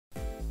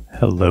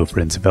Hello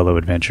friends and fellow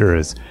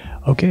adventurers.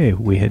 Okay,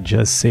 we had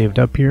just saved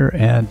up here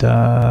and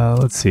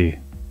let's see.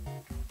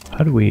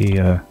 How do we,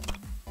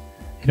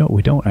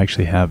 we don't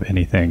actually have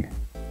anything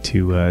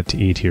to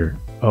eat here.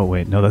 Oh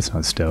wait, no, that's not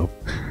a stove.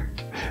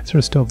 Is there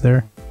a stove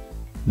there?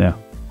 No.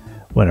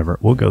 Whatever,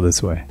 we'll go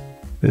this way.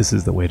 This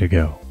is the way to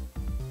go.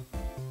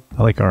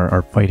 I like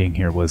our fighting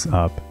here was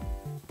up.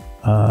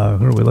 Who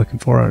are we looking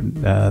for?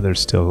 They're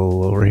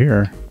still over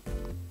here.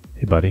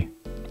 Hey buddy.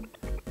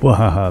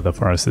 Wahaha, the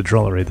forest, the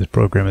drollery, this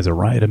program is a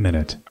riot a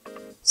minute.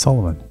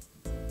 Solomon.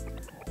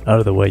 Out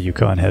of the way, you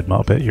conhead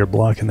muppet, you're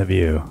blocking the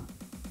view.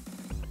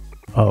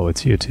 Oh,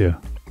 it's you two.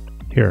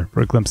 Here,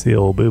 for a glimpse of the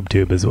old boob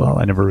tube as well.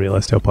 I never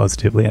realized how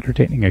positively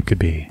entertaining it could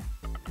be.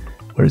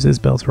 Where's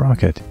Isabel's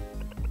rocket?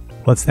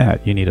 What's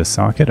that? You need a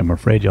socket? I'm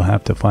afraid you'll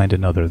have to find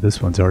another. This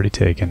one's already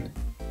taken.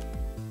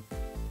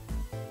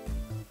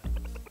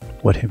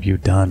 What have you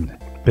done?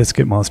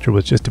 Biscuit Monster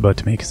was just about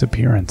to make his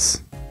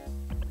appearance.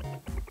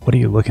 What are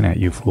you looking at,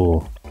 you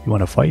fool? You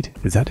want to fight?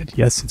 Is that it?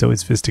 Yes, it's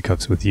always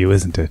fisticuffs with you,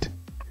 isn't it?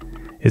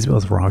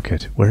 Isabel's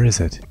rocket. Where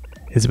is it?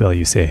 Isabel,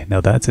 you say. Now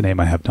that's a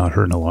name I have not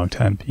heard in a long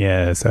time.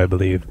 Yes, I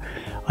believe.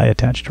 I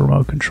attached a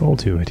remote control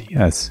to it,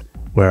 yes.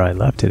 Where I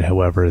left it,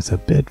 however, is a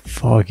bit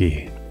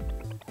foggy.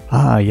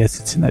 Ah, yes,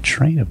 it's in that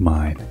train of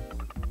mine.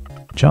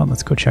 John,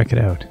 let's go check it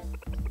out.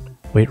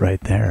 Wait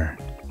right there.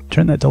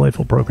 Turn that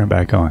delightful program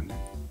back on.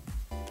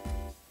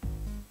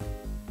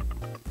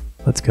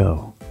 Let's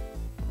go.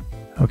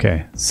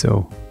 Okay,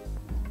 so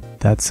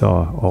that's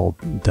all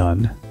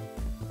done.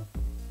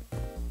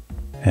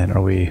 And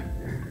are we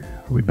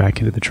back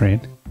into the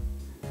train?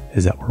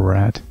 Is that where we're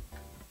at?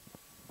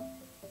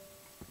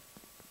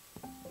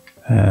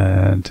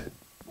 And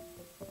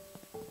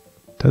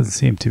doesn't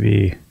seem to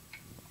be.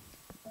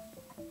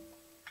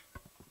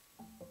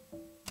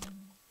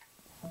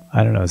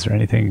 I don't know, is there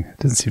anything?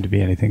 Doesn't seem to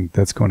be anything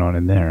that's going on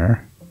in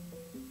there.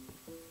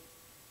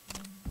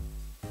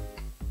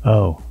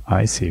 Oh,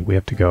 I see. We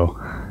have to go.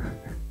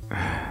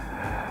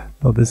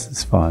 Oh, this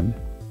is fun.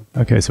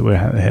 Okay, so we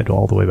head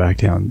all the way back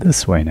down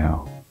this way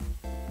now.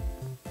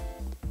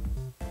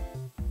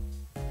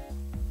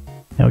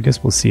 Now I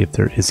guess we'll see if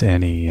there is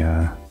any,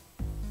 our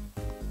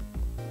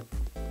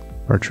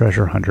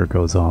treasure hunter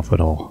goes off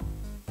at all.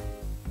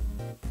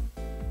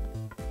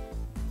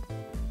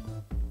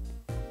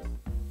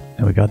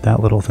 And we got that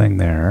little thing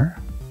there.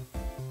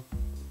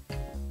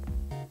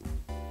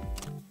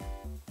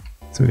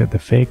 So we got the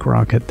fake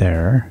rocket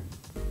there.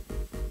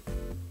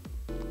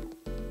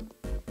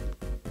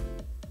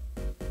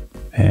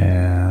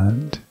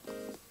 And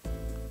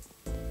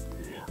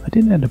I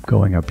didn't end up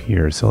going up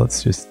here, so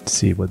let's just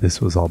see what this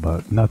was all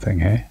about. Nothing,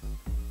 hey?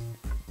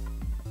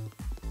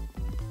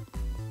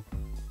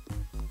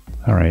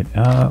 Alright,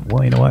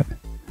 well, you know what?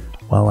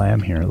 While I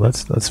am here,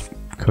 let's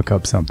cook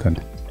up something.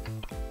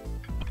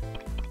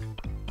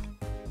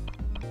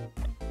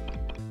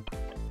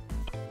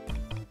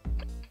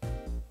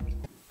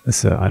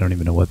 This, I don't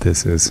even know what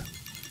this is.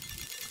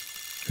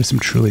 There's some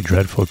truly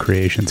dreadful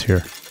creations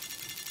here.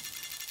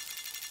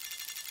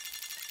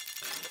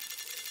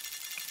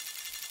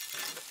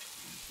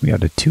 We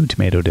got a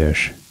 2-tomato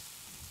dish.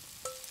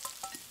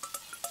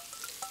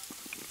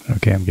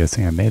 Okay, I'm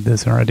guessing I made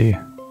this already.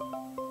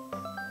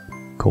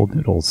 Cold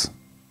noodles.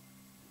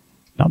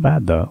 Not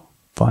bad though.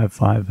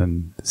 5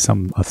 and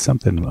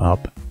something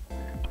up.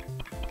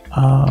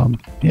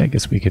 Yeah, I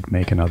guess we could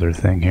make another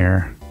thing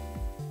here.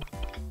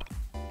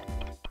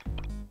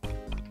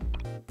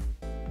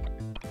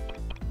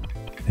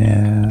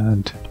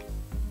 And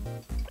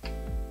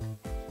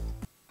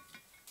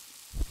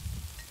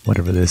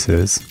whatever this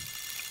is.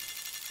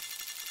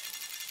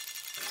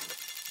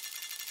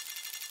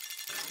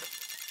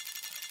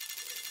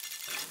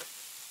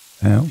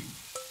 Oh,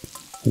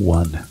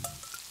 1.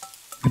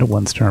 Get a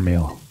 1-star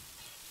meal.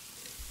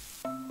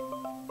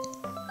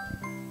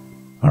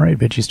 Alright,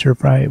 veggie stir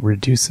fry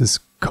reduces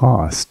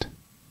cost.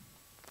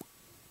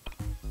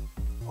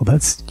 Well,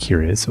 that's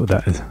curious. What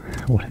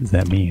does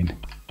that mean?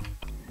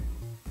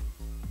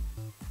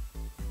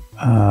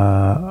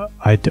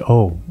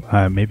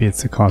 Maybe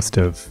it's the cost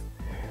of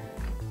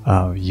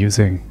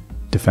using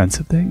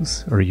defensive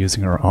things, or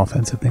using our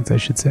offensive things, I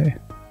should say.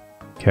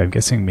 Okay, I'm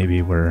guessing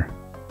maybe we're...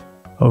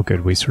 Oh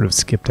good, we sort of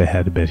skipped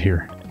ahead a bit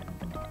here.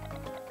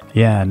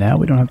 Yeah, now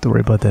we don't have to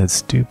worry about that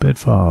stupid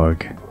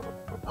fog.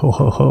 Ho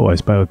ho ho, I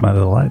spy with my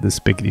little eye the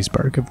spiggity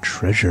spark of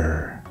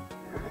treasure.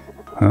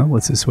 Huh,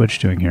 what's the switch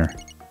doing here?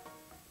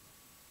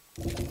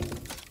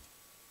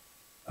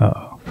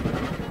 Uh-oh.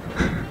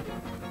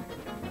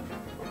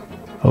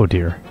 Oh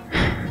dear.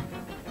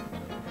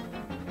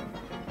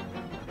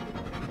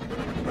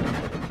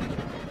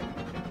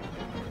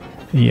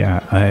 Yeah,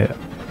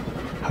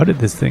 how did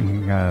this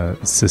thing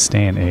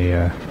sustain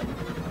a...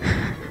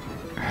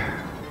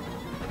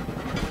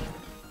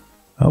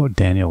 Oh,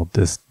 Daniel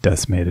just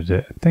decimated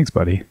it. Thanks,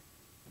 buddy.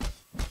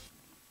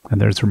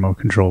 And there's the remote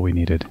control we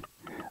needed.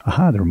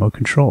 Aha, the remote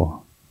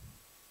control.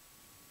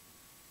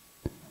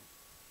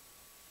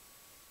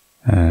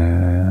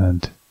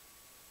 And...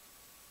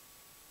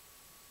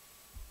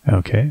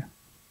 Okay.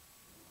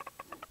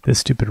 This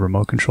stupid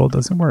remote control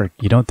doesn't work.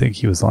 You don't think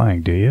he was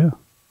lying, do you?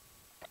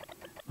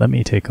 Let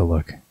me take a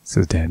look,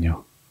 says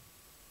Daniel.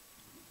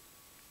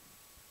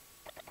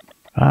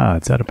 Ah,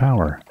 it's out of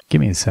power.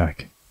 Give me a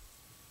sec.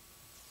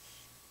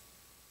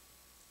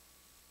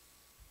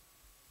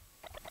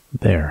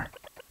 There.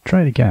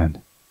 Try it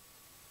again.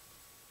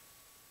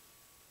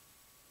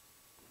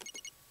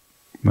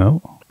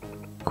 No?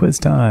 Quiz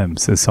time,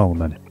 says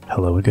Solomon.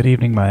 Hello and good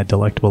evening, my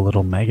delectable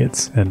little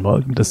maggots, and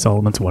welcome to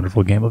Solomon's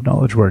wonderful game of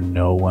knowledge where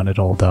no one at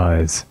all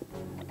dies.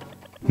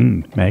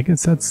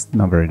 Maggots? That's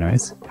not very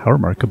nice. How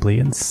remarkably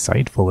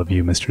insightful of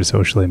you, Mr.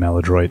 Socially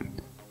Maladroit.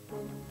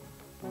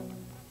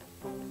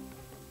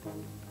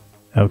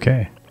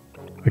 Okay.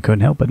 I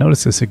couldn't help but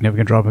notice a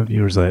significant drop in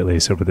viewers lately,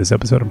 so for this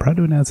episode I'm proud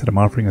to announce that I'm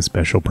offering a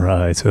special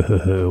prize.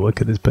 What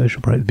could this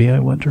special prize be, I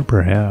wonder?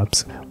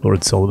 Perhaps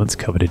Lord Solomon's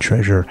coveted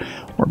treasure,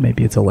 or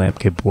maybe it's a lamp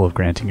capable of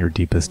granting your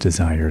deepest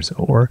desires,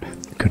 or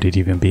could it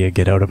even be a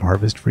get out of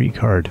harvest free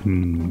card?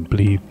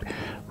 Bleep.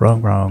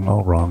 Wrong,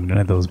 all wrong. None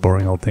of those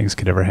boring old things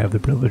could ever have the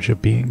privilege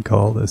of being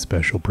called a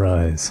special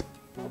prize.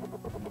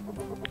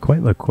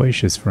 Quite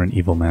loquacious for an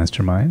evil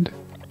mastermind.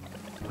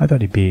 I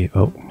thought he'd be...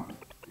 Oh.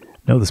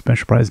 No, the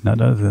special prize none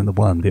other than the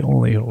one, the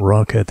only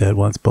rocket that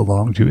once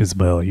belonged to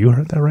Isabel. You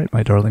heard that right,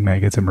 my darling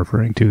maggots. I'm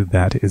referring to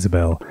that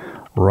Isabel.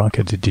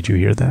 Rocket, did you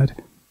hear that?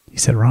 He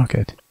said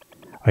rocket.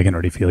 I can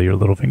already feel your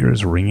little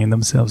fingers wringing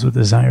themselves with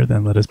desire.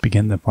 Then let us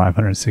begin the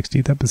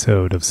 560th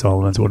episode of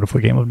Solomon's wonderful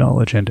game of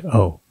knowledge, and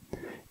oh,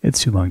 it's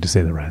too long to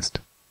say the rest.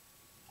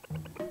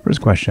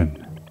 First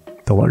question.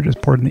 The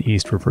largest port in the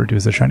east, referred to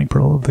as the shining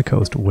pearl of the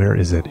coast, where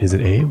is it? Is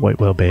it A, White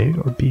Whale Bay,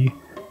 or B,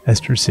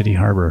 Esther City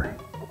Harbor?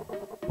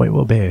 White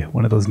Whale Bay,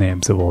 one of those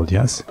names of old,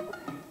 yes?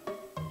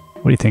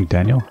 What do you think,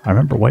 Daniel? I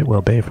remember White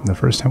Whale Bay from the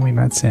first time we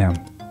met Sam.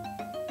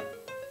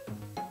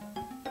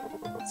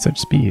 Such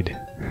speed.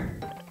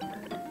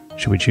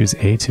 Should we choose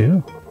A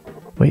too?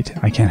 Wait,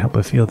 I can't help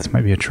but feel this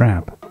might be a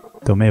trap.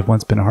 Though it may have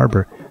once been a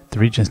harbor, the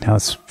region is now a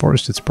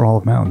forested sprawl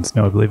of mountains.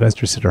 No, I believe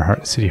Esther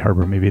City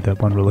Harbor may be the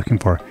one we're looking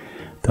for.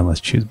 Then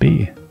let's choose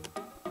B.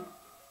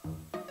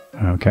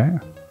 Okay.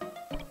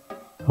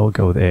 I'll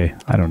go with A.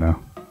 I don't know.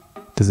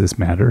 Does this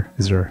matter?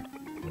 Is there...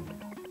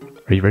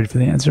 Are you ready for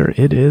the answer?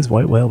 It is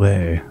White Whale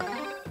Bay.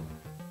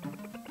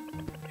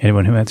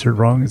 Anyone who answered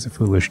wrong is a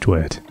foolish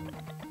twit.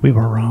 We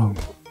were wrong.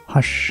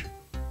 Hush,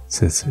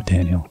 says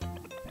Daniel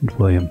and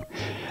William.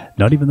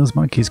 Not even those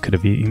monkeys could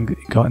have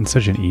gotten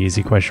such an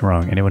easy question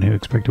wrong. Anyone who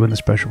expected to win the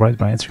special prize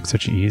by answering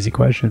such easy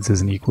questions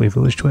is an equally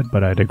foolish twit,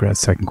 but I digress.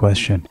 Second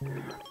question.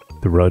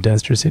 The road to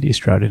Esther City is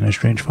shrouded in a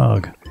strange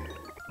fog.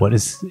 What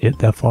is it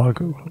that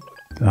fog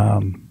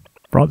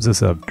robs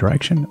us of?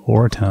 Direction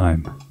or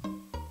time?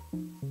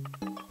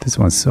 This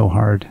one's so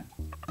hard.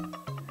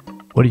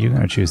 What are you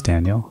going to choose,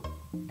 Daniel?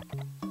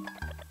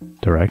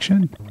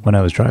 Direction? When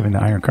I was driving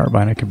the iron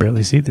carbine, I could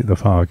barely see through the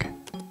fog.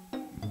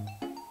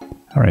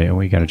 Alright, and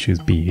we got to choose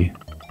B.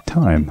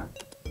 Time.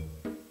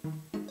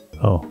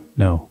 Oh,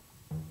 no.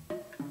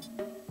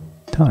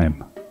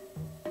 Time.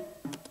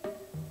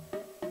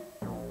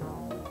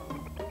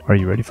 Are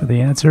you ready for the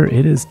answer?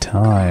 It is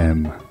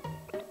time.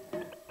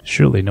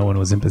 Surely no one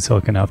was imbecile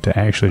enough to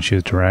actually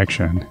choose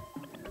direction.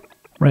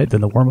 Right,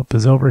 then the warm-up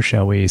is over,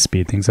 shall we?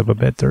 Speed things up a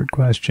bit. Third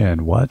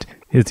question. What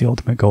is the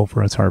ultimate goal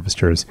for us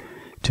harvesters?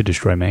 To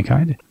destroy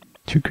mankind?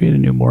 To create a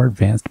new, more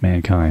advanced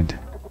mankind?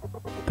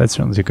 That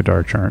certainly took a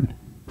dark turn.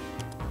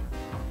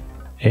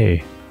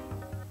 A.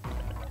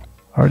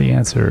 Already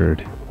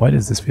answered. Why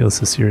does this feel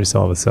so serious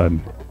all of a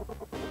sudden?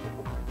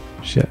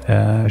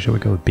 Shall we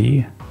go with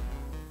B?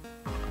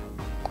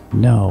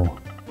 No.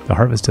 The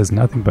harvest does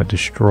nothing but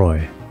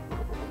destroy.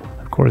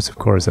 Of course,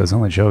 I was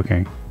only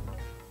joking.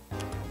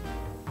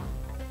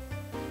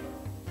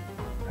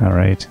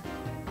 Alright.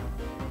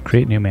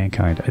 Create new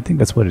mankind. I think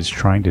that's what it's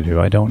trying to do.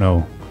 I don't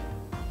know.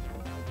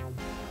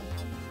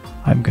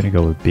 I'm going to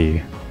go with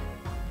B.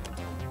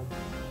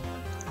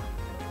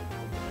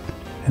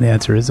 And the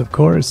answer is, of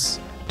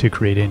course, to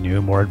create a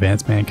new, more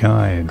advanced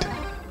mankind.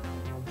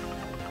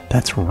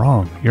 That's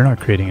wrong. You're not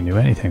creating a new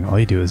anything. All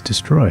you do is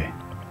destroy.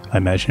 I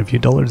imagine a few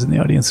dullers in the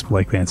audience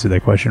likely answered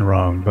that question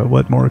wrong, but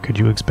what more could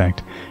you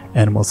expect?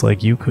 Animals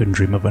like you couldn't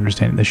dream of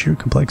understanding the sheer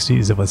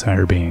complexities of us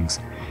higher beings.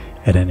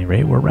 At any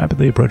rate, we're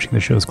rapidly approaching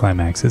the show's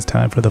climax. It's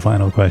time for the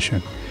final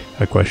question.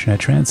 A question that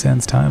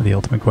transcends time, the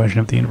ultimate question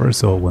of the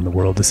universal. When the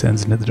world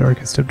descends into the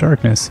darkest of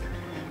darkness,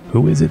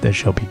 who is it that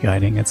shall be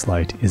guiding its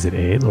light? Is it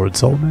A, Lord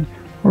Solomon,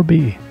 or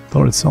B,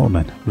 Lord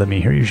Solomon? Let me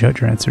hear you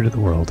shout your answer to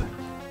the world.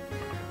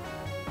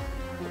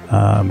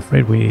 I'm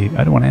afraid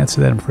I don't want to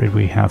answer that. I'm afraid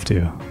we have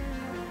to.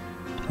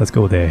 Let's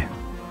go with A.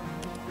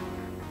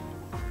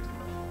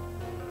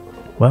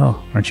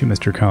 Well, aren't you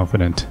Mr.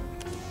 Confident?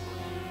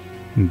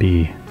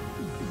 B.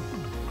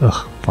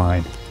 Ugh,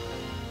 fine.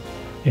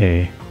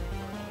 A.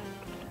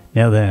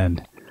 Now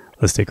then,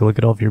 let's take a look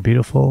at all of your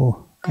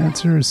beautiful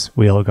answers.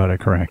 We all got it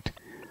correct.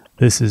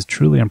 This is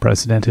truly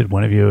unprecedented.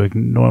 One of you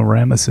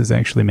ignoramuses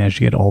actually managed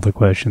to get all the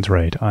questions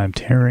right. I'm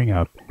tearing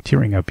up.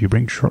 You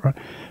bring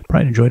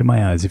pride and joy to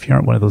my eyes. If you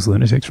aren't one of those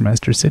lunatics from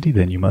Esther City,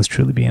 then you must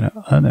truly be an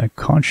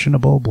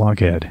unconscionable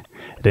blockhead.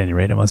 At any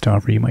rate, I must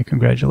offer you my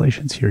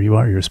congratulations. Here you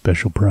are, your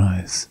special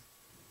prize.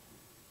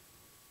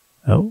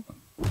 Oh,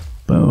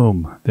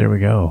 boom. There we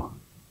go.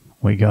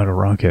 We got a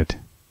rocket.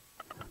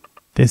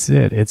 This is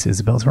it. It's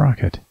Isabel's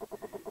rocket.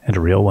 And a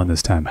real one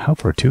this time. How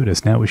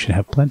fortuitous. Now we should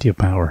have plenty of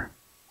power.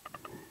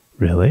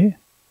 Really?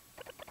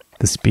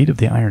 The speed of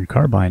the iron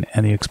carbine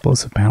and the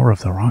explosive power of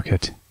the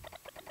rocket.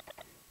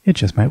 It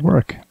just might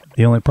work.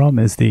 The only problem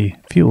is the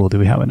fuel. Do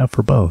we have enough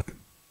for both?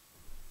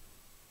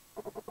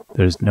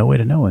 There's no way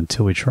to know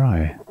until we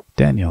try.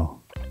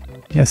 Daniel.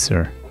 Yes,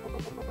 sir.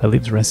 I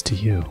leave the rest to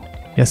you.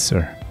 Yes,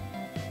 sir.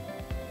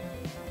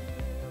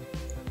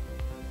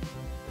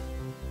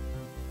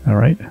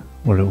 Alright.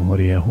 What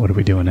are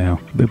we doing now?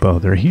 Lupo,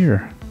 they're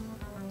here.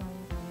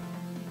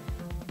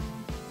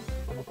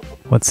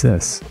 What's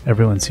this?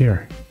 Everyone's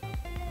here.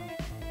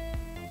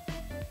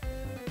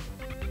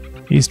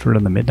 Eastward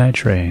on the midnight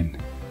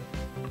train.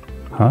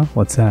 Huh?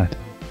 What's that?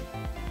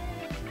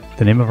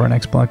 The name of our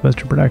next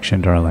blockbuster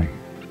production, darling.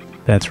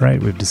 That's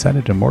right, we've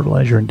decided to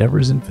immortalize your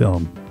endeavors in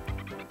film.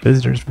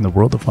 Visitors from the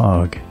world of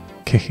fog.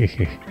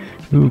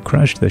 Who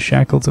crushed the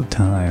shackles of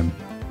time.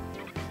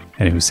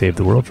 And who saved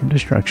the world from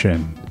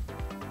destruction.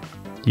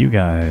 You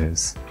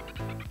guys.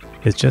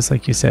 It's just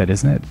like you said,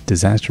 isn't it?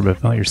 Disaster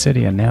befell your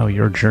city, and now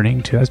you're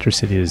journeying to Esther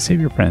City to save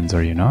your friends,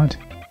 are you not?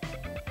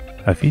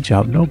 A feat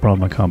job, no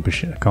problem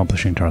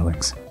accomplishing,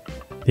 darlings.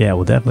 Yeah,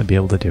 we'll definitely be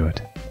able to do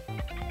it.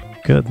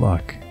 Good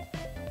luck.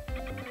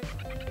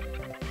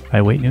 I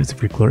await news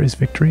of your glorious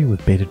victory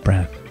with bated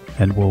breath,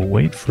 and will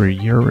wait for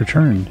your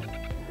return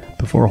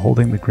before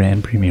holding the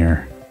grand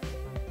premiere.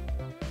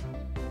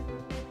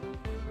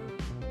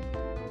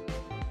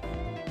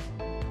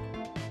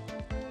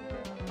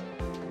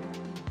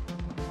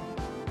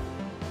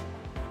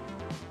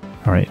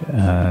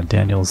 Alright,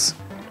 Daniel's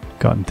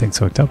gotten things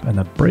hooked up, and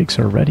the brakes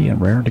are ready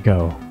and raring to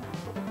go.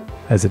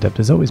 As adept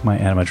as always, my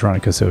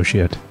animatronic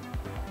associate.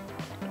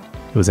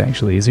 It was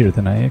actually easier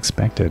than I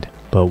expected,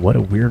 but what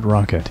a weird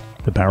rocket.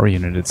 The power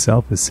unit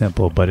itself is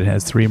simple, but it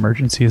has 3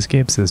 emergency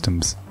escape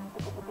systems.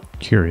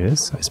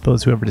 Curious, I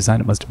suppose whoever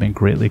designed it must have been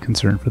greatly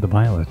concerned for the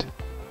pilot.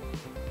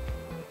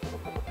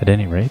 At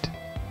any rate,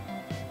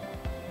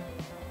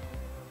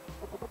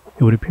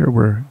 it would appear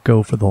we're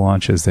go for the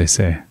launch, as they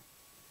say.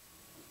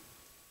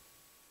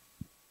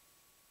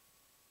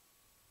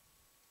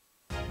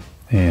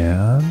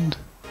 And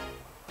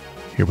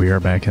here we are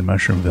back in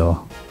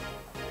Mushroomville.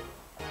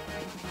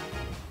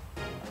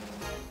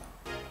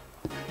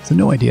 So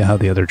no idea how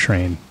the other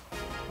train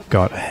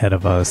got ahead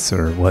of us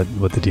or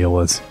what the deal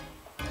was.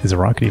 Is the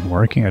rocket even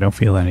working? I don't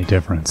feel any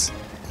difference.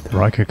 The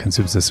rocket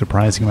consumes a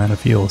surprising amount of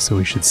fuel, so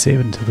we should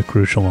save it until the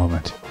crucial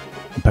moment.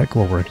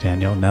 Impeccable work,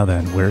 Daniel. Now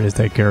then, where is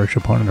that garish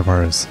opponent of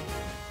ours?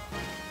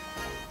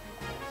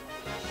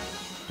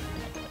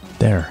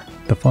 There,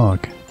 the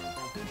fog.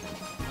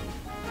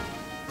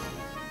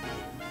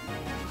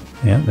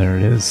 Yeah, there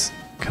it is,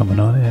 coming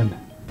on in.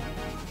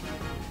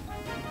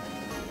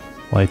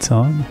 Lights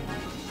on.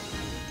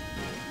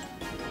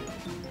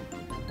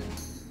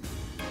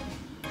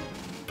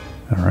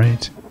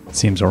 Alright, it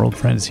seems our old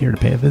friend is here to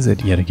pay a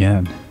visit yet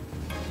again.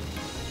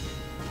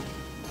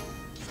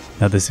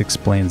 Now this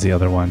explains the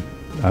other one.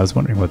 I was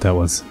wondering what that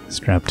was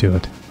strapped to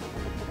it.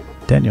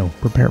 Daniel,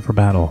 prepare for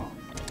battle.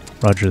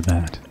 Roger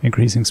that.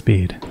 Increasing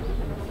speed.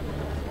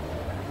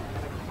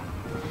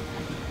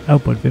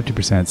 Output 50%,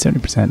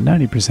 70%,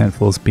 90%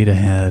 full speed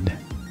ahead.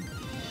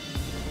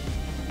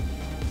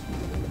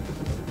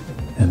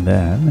 And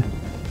then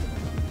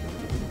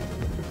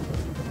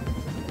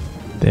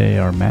they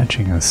are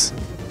matching us.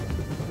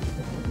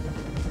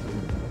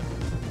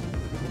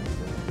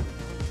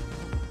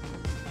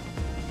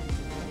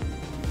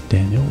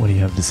 Daniel, what do you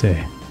have to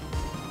say?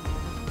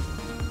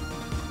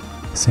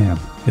 Sam,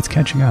 it's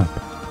catching up.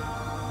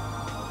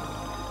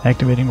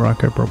 Activating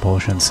rocket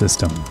propulsion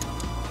system.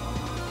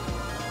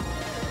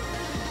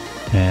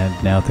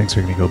 And now things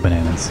are going to go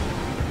bananas.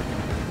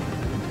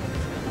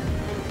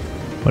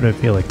 What do I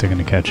feel like they're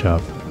going to catch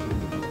up?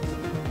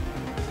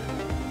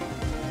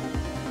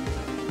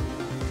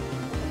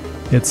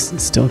 It's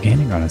still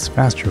gaining on us.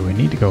 Faster. We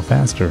need to go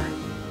faster.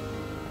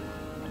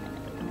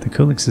 The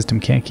cooling system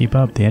can't keep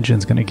up. The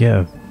engine's going to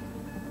give.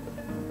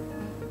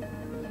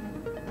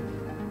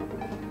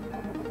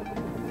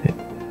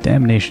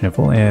 Damnation, if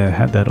only I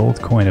had that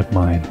old coin of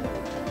mine.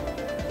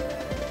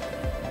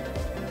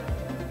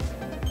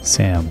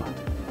 Sam.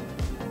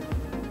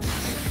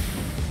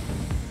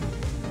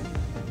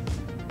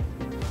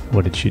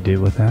 What did she do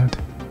with that?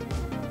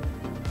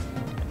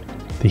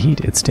 The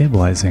heat, it's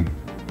stabilizing.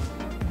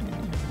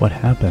 What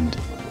happened?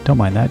 Don't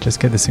mind that, just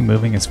get this thing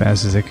moving as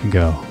fast as it can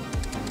go.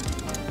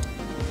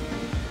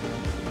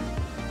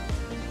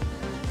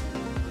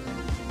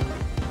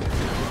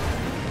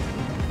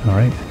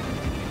 Alright.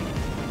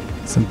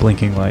 Some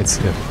blinking lights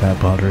if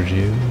that bothers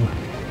you.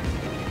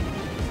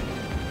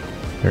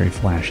 Very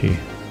flashy.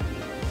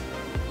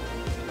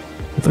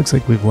 It looks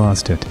like we've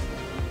lost it.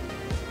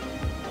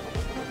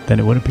 Then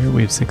it would appear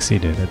we've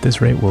succeeded. At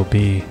this rate, we'll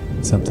be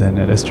something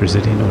at Esther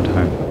City in no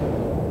time.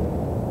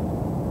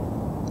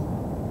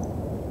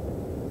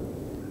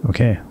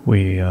 Okay,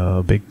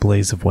 a big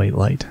blaze of white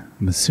light.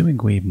 I'm assuming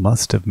we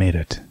must have made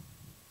it.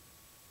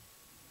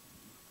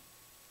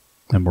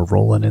 And we're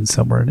rolling in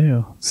somewhere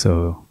new.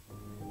 So,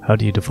 how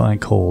do you define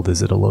cold?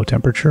 Is it a low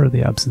temperature or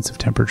the absence of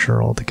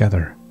temperature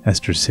altogether?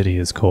 Esther City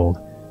is cold,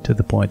 to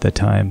the point that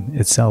time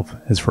itself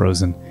is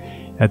frozen.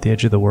 At the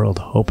edge of the world,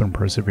 hope and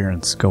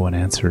perseverance go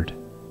unanswered.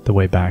 The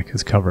way back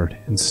is covered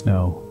in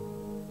snow.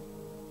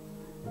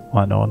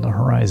 On the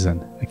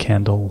horizon, a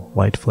candle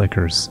light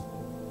flickers.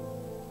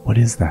 What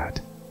is that?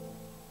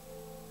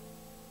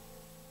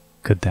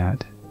 Could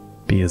that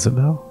be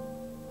Isabel?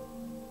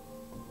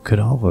 Could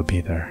Alva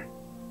be there?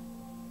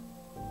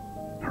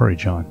 Hurry,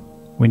 John.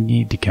 We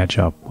need to catch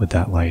up with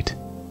that light.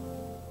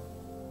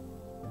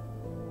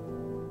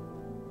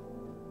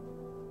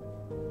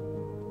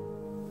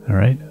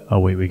 Alright,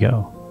 away we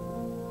go.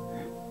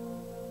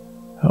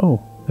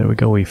 Oh, there we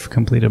go. We've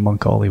completed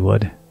Monk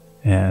Hollywood,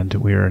 and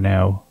we are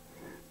now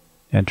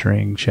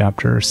entering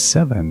chapter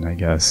 7, I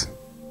guess.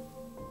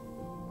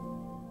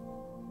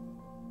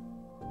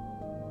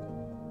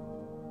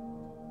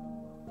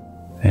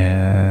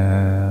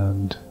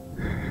 And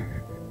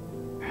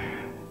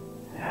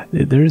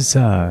there's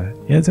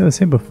as I was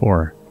saying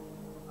before,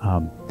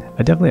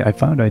 I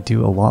found I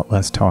do a lot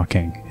less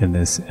talking in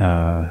this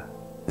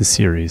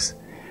series,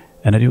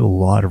 and I do a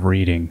lot of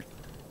reading,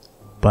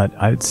 but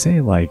I would say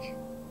like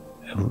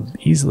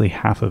easily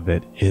half of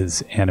it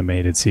is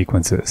animated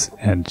sequences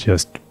and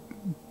just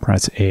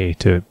press A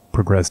to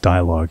progress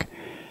dialogue.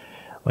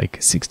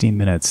 Like 16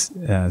 minutes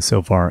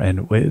so far,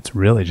 and it's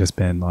really just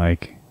been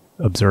like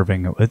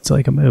observing. It's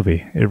like a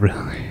movie.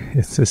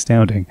 It's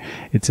astounding.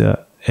 It's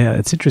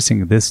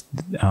interesting, this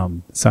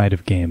side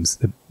of games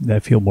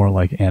that feel more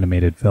like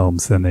animated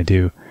films than they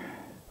do,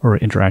 or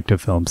interactive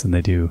films than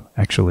they do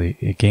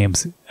actually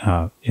games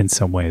in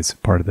some ways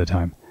part of the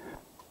time.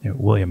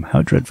 William,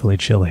 how dreadfully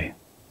chilly.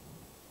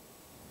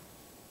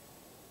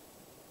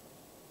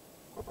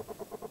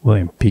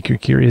 William, peek your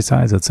curious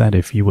eyes outside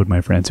if you would,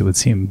 my friends. It would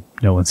seem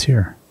no one's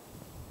here.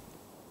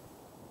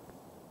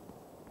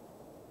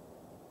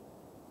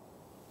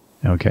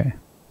 Okay.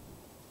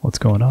 What's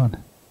going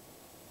on?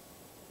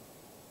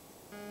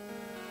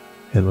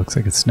 It looks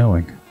like it's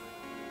snowing.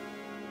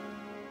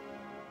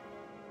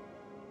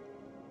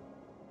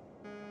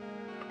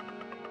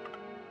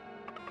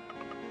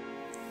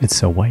 It's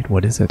so white.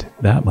 What is it?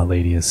 That, my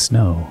lady, is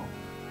snow.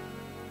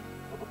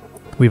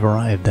 We've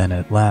arrived then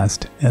at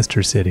last,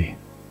 Esther City.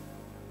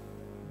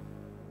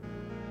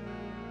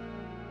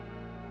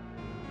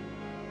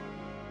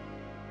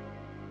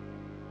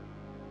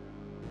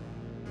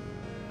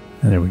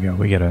 And there we go.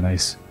 We get a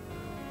nice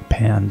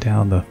pan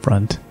down the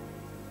front.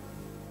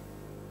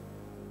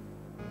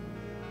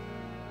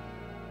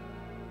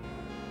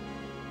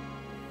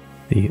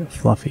 The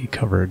fluffy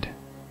covered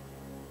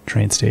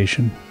train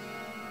station.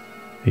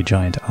 A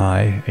giant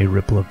eye, a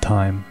ripple of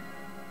time,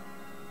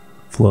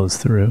 flows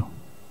through.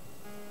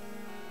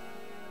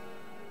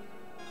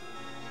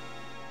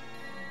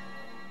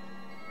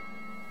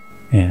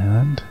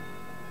 And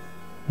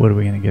what are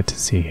we going to get to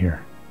see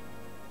here?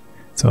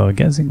 So I'm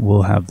guessing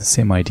we'll have the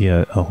same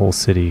idea, a whole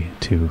city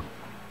to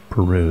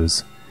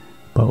peruse,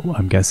 but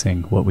I'm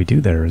guessing what we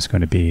do there is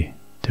going to be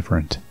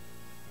different.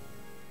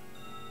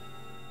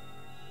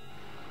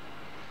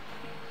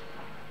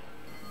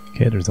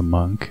 Okay, there's a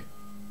monk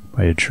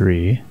by a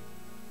tree.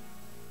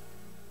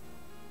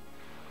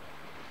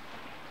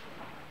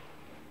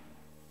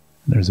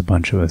 There's a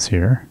bunch of us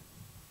here.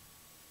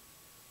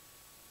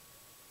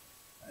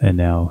 And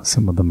now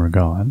some of them are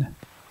gone.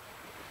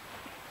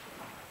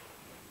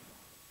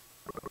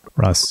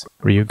 Russ,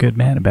 were you a good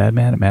man, a bad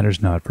man? It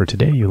matters not, for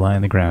today you lie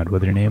on the ground.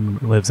 Whether your name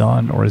lives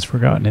on or is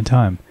forgotten in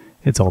time,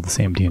 it's all the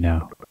same to you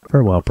now.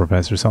 Farewell,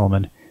 Professor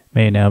Solomon.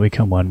 May you now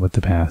become one with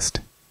the past.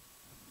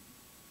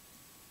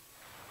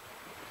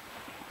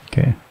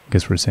 Okay, I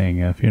guess we're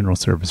saying a funeral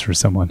service for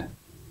someone.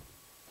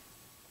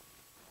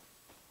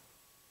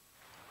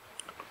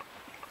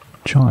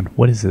 John,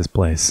 what is this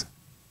place?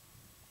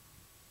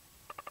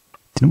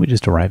 Didn't we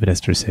just arrive at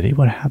Esther City?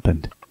 What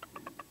happened?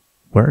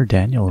 Where are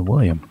Daniel and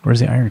William?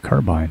 Where's the iron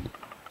carbine?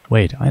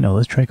 Wait, I know,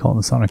 let's try calling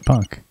the Sonic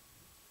Punk.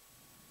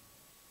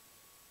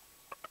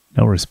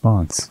 No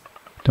response.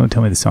 Don't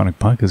tell me the Sonic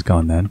Punk is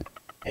gone then.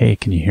 Hey,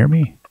 can you hear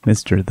me?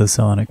 Mr. the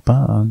Sonic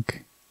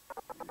Punk.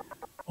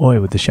 Oi,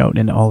 with the shouting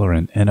and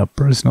hollering, and a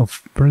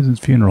person's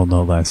funeral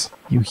no less.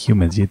 You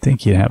humans, you'd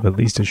think you'd have at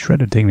least a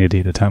shred of dignity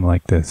at a time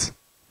like this.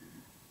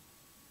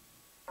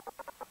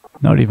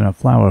 Not even a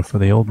flower for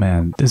the old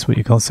man. This is what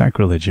you call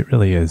sacrilege, it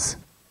really is.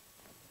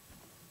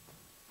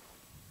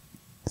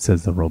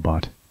 Says the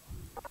robot.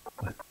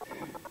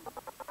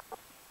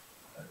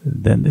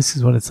 Then this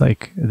is what it's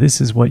like. This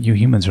is what you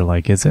humans are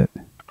like, is it?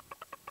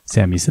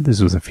 Sam, you said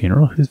this was a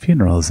funeral? Whose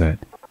funeral is it?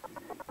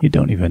 You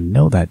don't even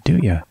know that, do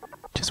you?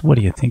 Just what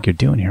do you think you're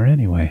doing here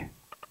anyway?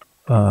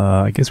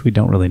 I guess we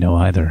don't really know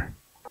either.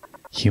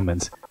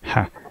 Humans.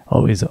 Ha!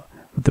 Always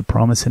with the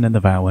promising and the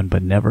vowing,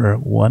 but never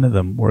one of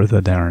them worth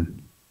a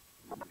darn.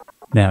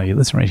 Now, you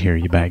listen right here,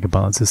 you bag of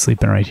bones.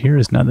 Sleeping right here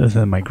is none other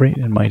than my great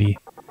and mighty,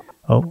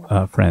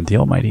 friend, the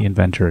almighty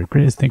inventor,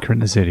 greatest thinker in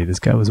the city. This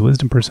guy was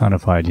wisdom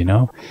personified, you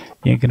know?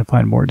 You ain't gonna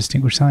find more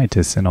distinguished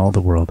scientists in all the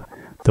world.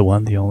 The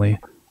one, the only,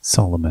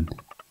 Solomon.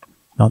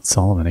 Not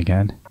Solomon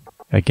again.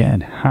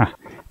 Again, ha!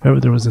 If ever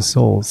there was a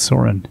soul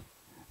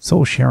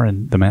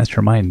sharing the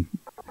mastermind,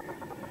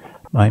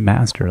 my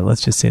master,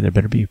 let's just say there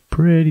better be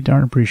pretty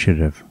darn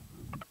appreciative.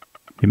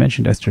 You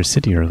mentioned Esther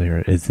City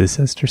earlier. Is this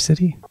Esther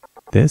City?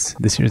 This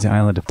here's the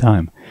Island of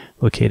Time.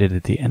 Located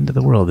at the end of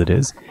the world, it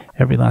is.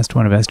 Every last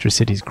one of Esther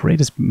City's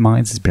greatest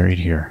minds is buried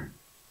here.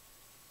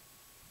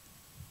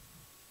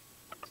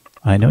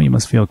 I know you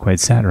must feel quite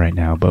sad right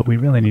now, but we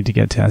really need to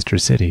get to Esther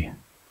City.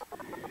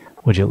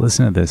 Would you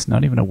listen to this?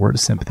 Not even a word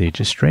of sympathy.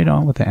 Just straight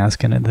on with the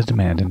asking and the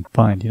demand. And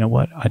fine, you know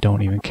what? I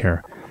don't even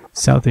care.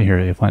 South of here,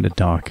 you'll find a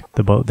dock.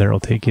 The boat there will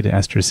take you to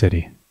Esther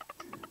City.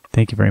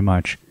 Thank you very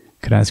much.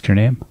 Could I ask your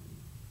name?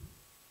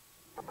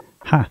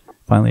 Ha!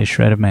 Finally a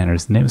shred of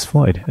manners. The name is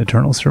Floyd,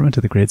 eternal servant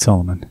to the great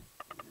Solomon.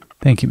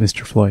 Thank you,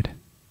 Mr. Floyd.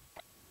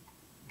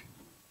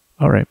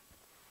 Alright.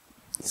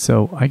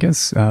 So, I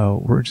guess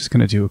we're just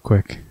going to do a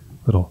quick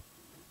little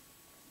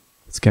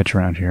sketch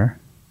around here.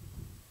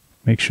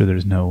 Make sure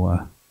there's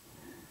no,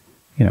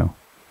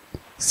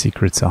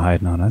 secrets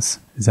hiding on us.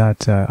 Is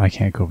that, I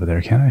can't go over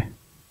there, can I?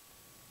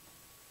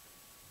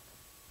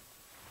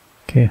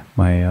 Okay,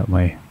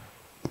 my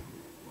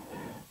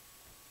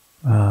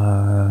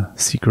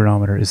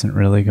secretometer isn't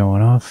really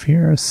going off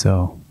here,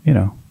 so,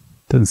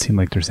 doesn't seem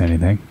like there's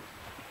anything.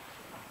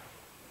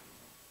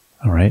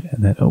 Alright,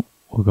 and then,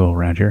 we'll go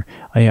around here.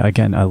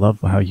 Again, I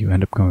love how you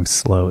end up going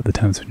slow at the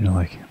times when you're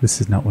like, this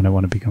is not when I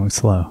want to be going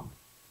slow.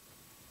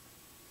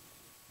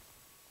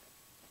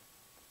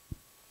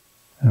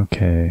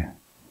 Okay.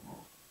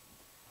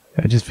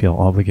 I just feel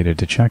obligated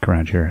to check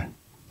around here.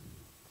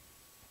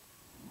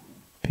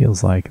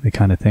 Feels like the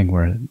kind of thing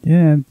where,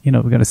 we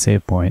got a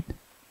save point.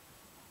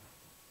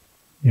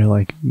 You're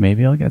like,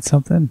 maybe I'll get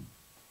something?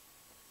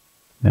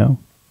 No?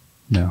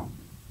 No.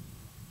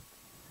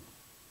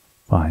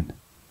 Fine.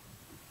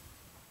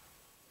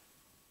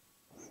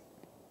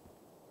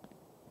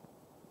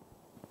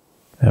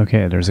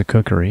 Okay, there's a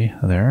cookery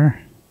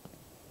there.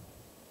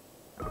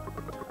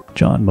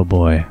 John, my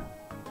boy.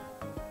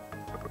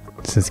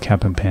 This is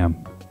Captain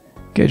Pam.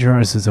 Get your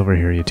horses over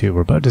here, you two.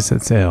 We're about to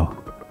set sail.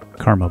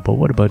 Karma, but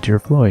what about dear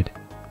Floyd?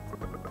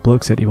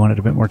 Bloke said he wanted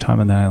a bit more time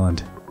on the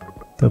island.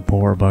 The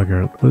poor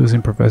bugger.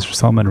 Losing Professor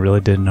Solomon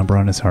really did a number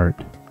on his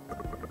heart.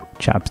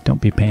 Chaps,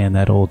 don't be paying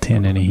that old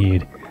tin any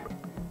heed.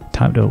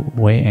 Time to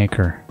weigh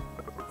anchor.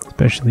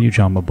 Especially you,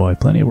 John, my boy.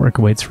 Plenty of work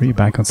awaits for you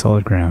back on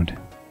solid ground.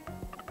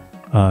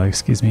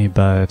 Excuse me,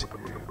 but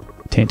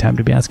tain't time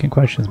to be asking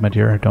questions, my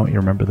dear. Don't you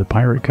remember the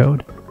pirate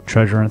code?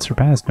 Treasure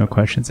unsurpassed, no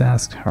questions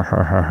asked. Har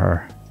har har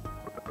har.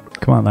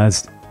 Come on,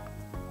 lads.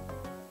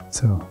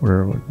 So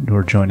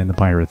we're joining the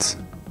pirates.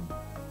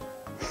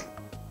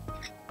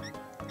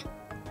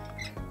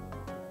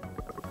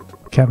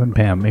 Captain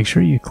Pam, make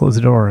sure you close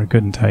the door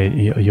good and tight,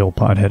 you old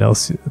pothead,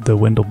 else the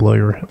wind will blow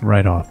you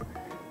right off.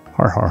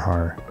 Har har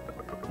har.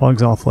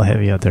 Fog's awful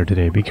heavy out there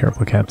today. Be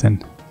careful,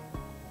 Captain.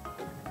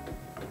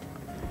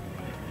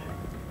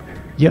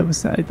 Yeah, I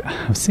was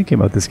thinking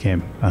about this game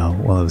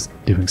while I was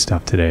doing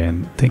stuff today,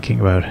 and thinking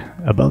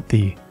about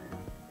the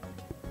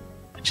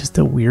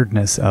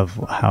weirdness of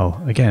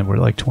how, again, we're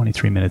like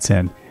 23 minutes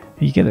in.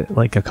 You get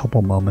like a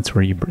couple moments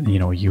where you're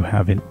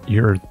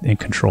in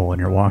control and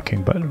you're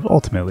walking, but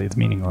ultimately it's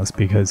meaningless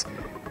because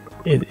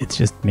it's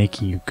just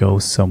making you go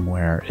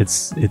somewhere.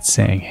 It's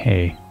saying,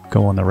 hey,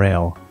 go on the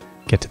rail,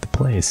 get to the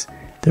place.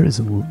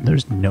 There's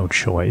no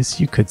choice.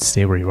 You could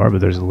stay where you are,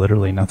 but there's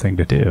literally nothing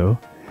to do.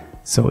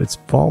 So it's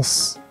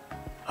false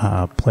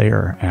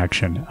player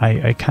action.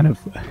 I kind of,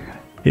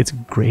 it's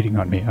grating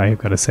on me, I've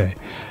got to say.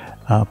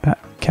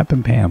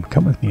 Captain Pam,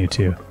 come with me, you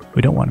two.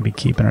 We don't want to be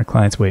keeping our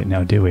clients waiting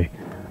now, do we?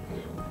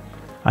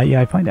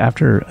 I find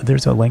after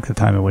there's a length of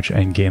time in which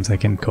in games I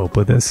can cope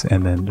with this,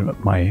 and then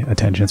my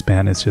attention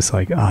span is just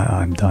like,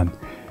 I'm done.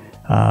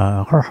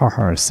 Har har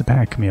har, sit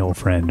back, me old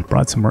friend.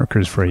 Brought some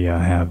workers for you, I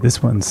have.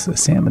 This one's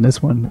Sam, and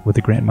this one with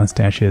the grand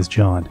mustache is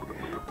John.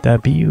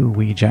 That be you,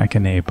 wee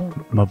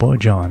jackanape, my boy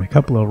John. A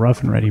couple of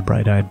rough and ready,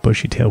 bright-eyed,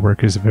 bushy-tailed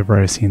workers if ever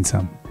I've seen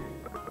some.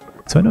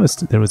 So I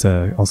noticed there was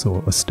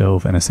also a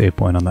stove and a save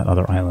point on that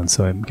other island,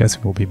 so I'm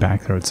guessing we'll be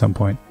back there at some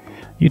point.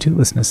 You two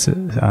listen to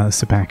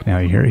Sipak now,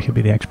 you hear? He'll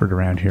be the expert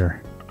around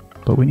here.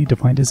 But we need to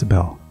find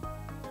Isabel.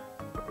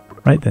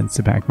 Right then,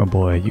 Sipak, my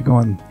boy. You go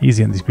on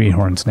easy on these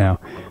greenhorns now.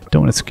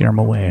 Don't want to scare them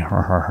away.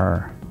 Har har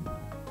har.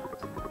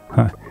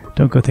 Huh.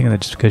 Don't go thinking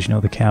that just because you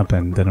know the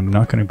captain, that I'm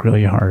not going to grill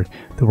you hard.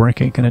 The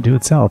work ain't going to do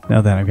itself.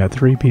 Now then, I've got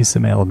 3 pieces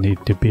of mail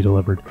need to be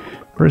delivered.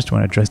 First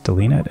one addressed to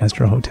Lena at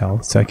Esther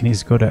Hotel. Second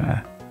needs to go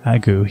to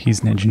Agu.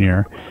 He's an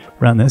engineer.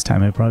 Around this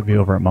time, it'll probably be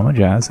over at Mama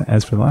Jazz.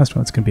 As for the last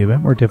one, it's going to be a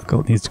bit more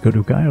difficult. It needs to go to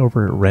a guy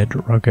over at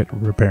Red Rocket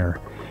Repair.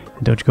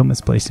 And don't you go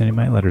misplacing any of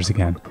my letters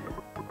again.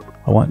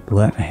 I want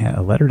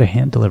a letter to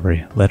hand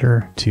delivery.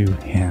 Letter to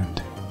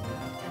hand.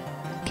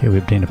 Okay, we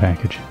obtained a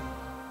package.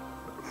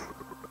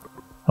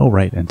 Oh,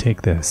 right, and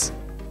take this.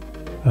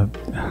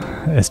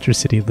 Esther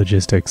City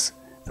Logistics,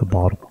 the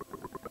bottle.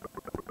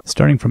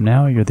 Starting from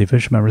now, you're the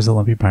official members of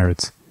Lumpy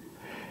Pirates.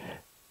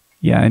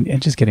 Yeah,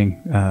 and just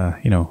getting,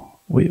 you know,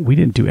 we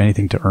didn't do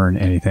anything to earn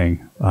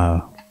anything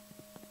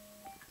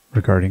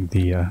regarding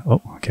the,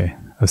 oh, okay.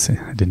 I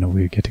didn't know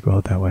we would get to go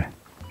out that way.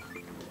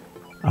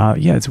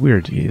 Yeah, it's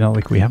weird, you know,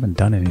 like we haven't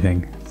done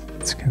anything.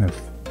 It's kind of,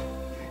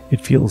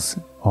 it feels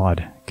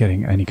odd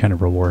getting any kind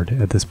of reward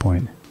at this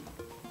point.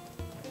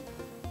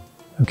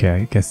 Okay,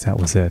 I guess that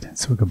was it.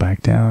 So we'll go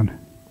back down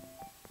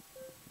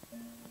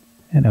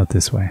and out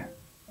this way.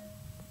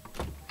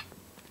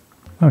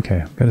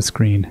 Okay, I've got a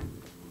screen.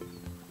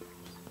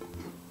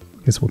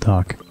 Guess we'll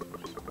talk.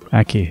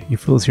 Aki, you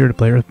fools here to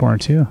play Earthborn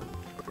too?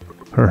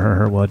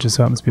 Well, it just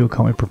so happens people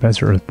call me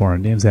Professor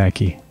Earthborn. Name's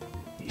Aki.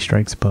 He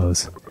strikes a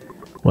pose.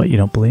 What, you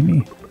don't believe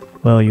me?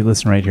 Well, you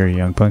listen right here, you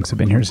young punks. I've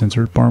been here since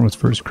Earthborn was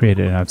first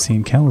created, and I've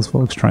seen countless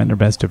folks trying their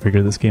best to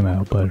figure this game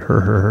out, but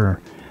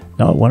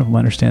not one of them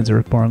understands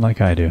Earthborn like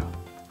I do.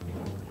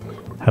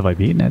 Have I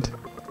beaten it?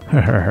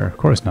 Of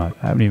course not.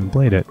 I haven't even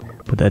played it,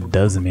 but that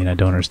doesn't mean I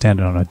don't understand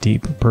it on a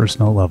deep,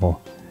 personal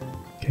level.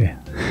 Okay.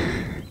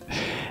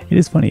 It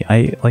is funny.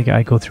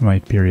 I go through my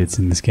periods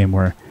in this game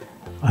where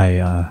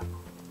I'm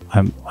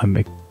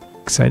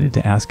excited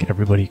to ask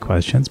everybody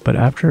questions, but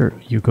after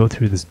you go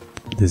through this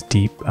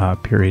deep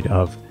period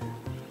of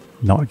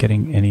not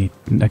getting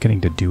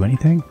to do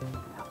anything,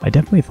 I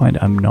definitely find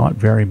I'm not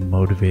very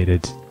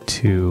motivated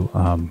to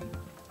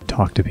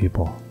talk to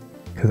people,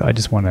 because I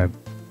just want to,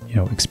 you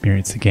know,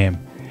 experience the game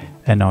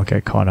and not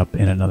get caught up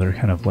in another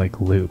kind of like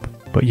loop.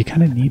 But you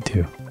kind of need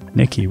to.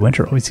 Nikki,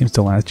 winter always seems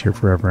to last here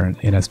forever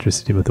in Esther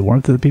City, but the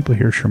warmth of the people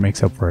here sure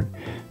makes up for it,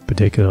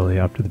 particularly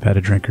after they've had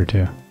a drink or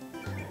two.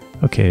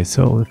 Okay,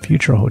 so the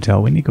future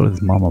hotel, we need to go to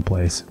this mama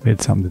place. We had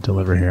something to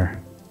deliver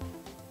here.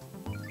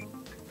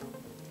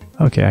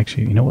 Okay,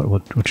 actually, you know what?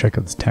 We'll check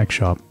out this tech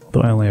shop,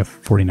 although I only have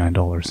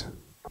 $49.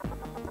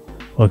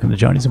 Welcome to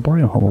Johnny's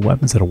Emporium, home of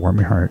weapons that'll warm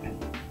your heart.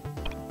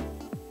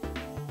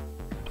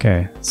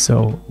 Okay,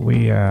 so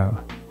we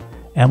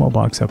ammo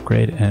box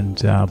upgrade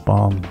and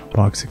bomb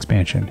box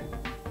expansion.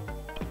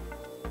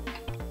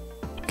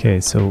 Okay,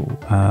 so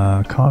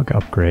cog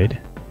upgrade.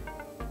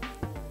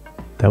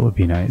 That would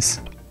be nice.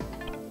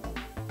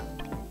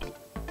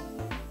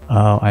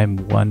 I'm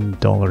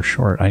 $1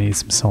 short. I need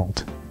some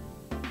salt.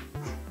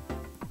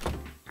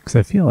 Because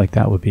I feel like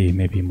that would be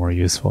maybe more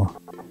useful.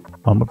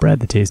 A bread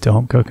that tastes to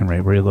home cooking,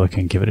 right where you're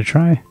looking. Give it a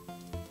try.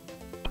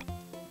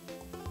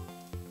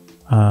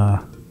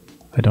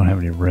 I don't have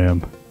any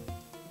room.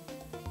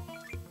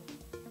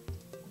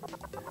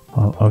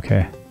 Oh,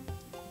 okay.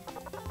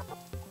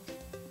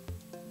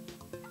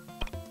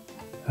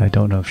 I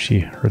don't know if she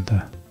heard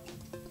the...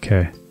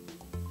 Okay.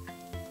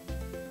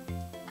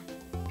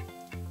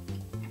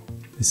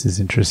 This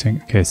is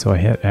interesting. Okay, so I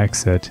hit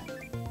exit.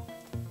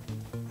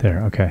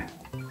 There, okay.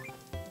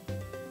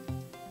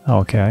 Oh,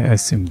 okay, I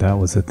assumed that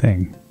was a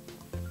thing.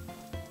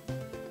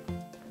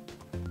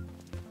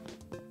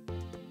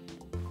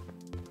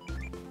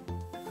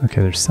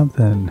 Okay, there's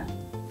something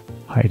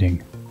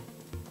hiding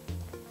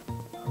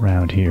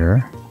around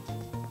here.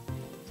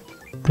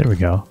 There we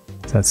go.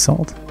 Is that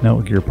salt? No,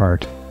 gear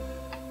part.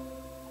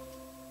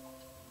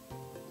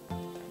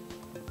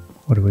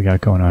 What do we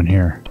got going on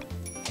here?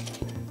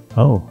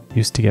 Oh,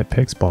 used to get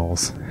Pix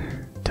balls.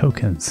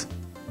 Tokens.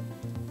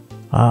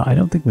 I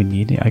don't think we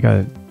need any. I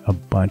got a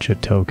bunch of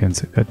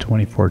tokens. I've got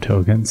 24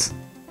 tokens.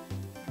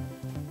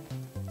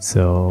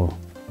 So,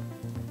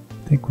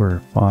 I think we're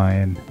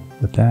fine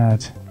with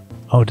that.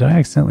 Oh, did I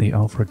accidentally?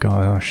 Oh, for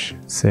gosh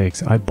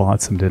sakes. I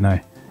bought some, didn't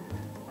I?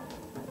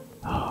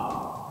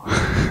 Oh.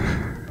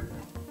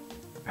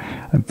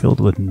 I'm filled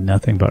with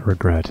nothing but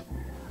regret.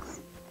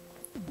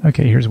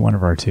 Okay, here's one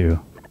of our two.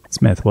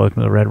 Smith, welcome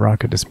to the Red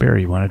Rock of Despair.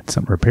 You wanted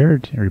something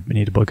repaired or you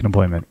need to book an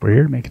appointment? We're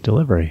here to make a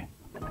delivery.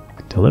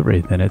 Delivery?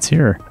 Then it's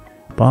here.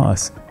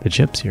 Boss, the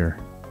chip's here.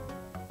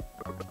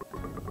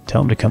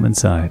 Tell him to come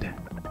inside.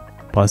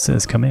 Boss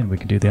says come in, we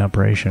can do the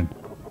operation.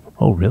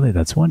 Oh really?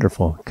 That's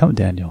wonderful. Come,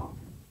 Daniel.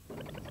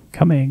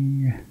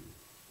 Coming.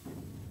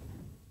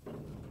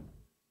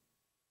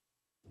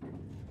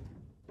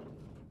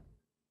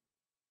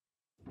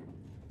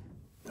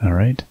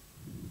 Alright.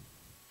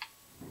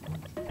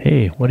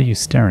 Hey, what are you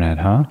staring at,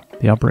 huh?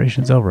 The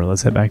operation's over.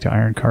 Let's head back to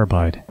Iron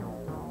Carbide.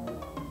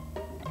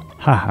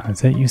 Haha,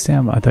 is that you,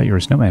 Sam? I thought you were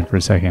a snowman for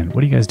a second.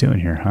 What are you guys doing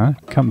here, huh?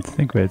 Come to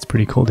think of it, it's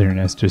pretty cold here in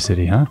Esther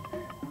City, huh?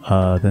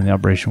 Then the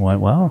operation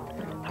went well?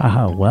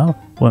 Haha, well?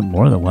 Went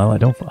more than well.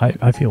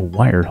 I feel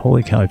wired.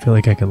 Holy cow, I feel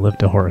like I could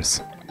lift a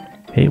horse.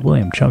 Hey,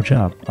 William, chop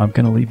chop. I'm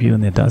gonna leave you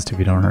in the dust if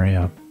you don't hurry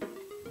up.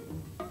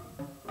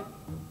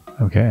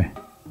 Okay.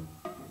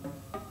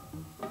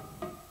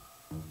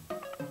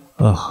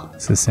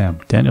 Ugh, says Sam.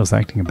 Daniel's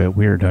acting a bit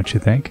weird, don't you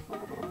think?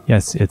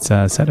 Yes, it's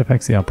side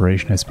effects of the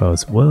operation, I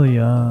suppose.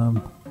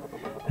 William.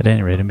 At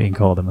any rate, I'm being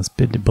called. I must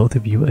bid both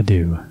of you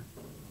adieu.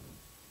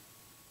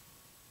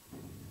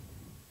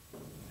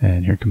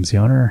 And here comes the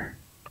owner.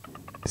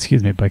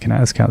 Excuse me, but can I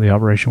ask how the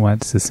operation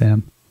went, says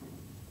Sam.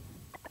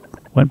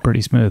 Went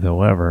pretty smooth,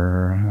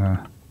 however.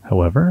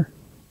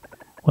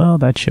 Well,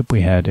 that ship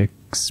we had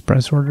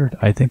express ordered,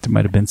 I think there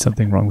might have been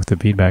something wrong with the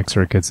feedback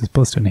circuits. It's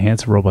supposed to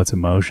enhance a robot's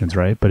emotions,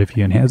 right? But if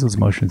you enhance those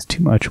emotions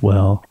too much,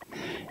 well,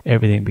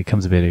 everything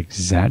becomes a bit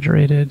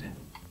exaggerated.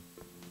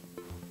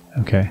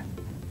 Okay.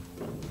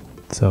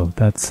 So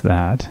that's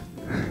that.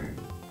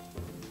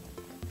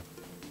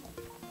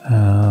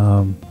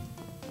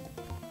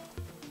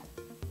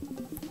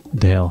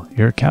 Dale,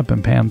 you're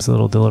Captain Pam's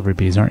little delivery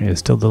bees, aren't you?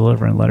 Still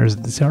delivering letters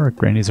at this hour?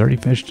 Granny's already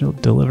finished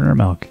delivering her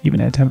milk. Even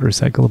had time to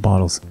recycle the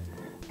bottles.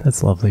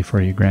 That's lovely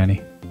for you,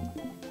 Granny.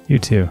 You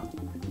too.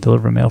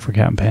 Deliver mail for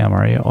Captain Pam,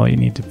 are you? All you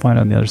need to find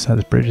on the other side of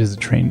this bridge is a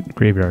train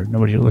graveyard.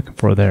 Nobody you're looking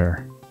for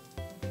there.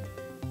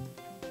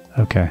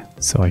 Okay,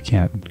 so I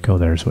can't go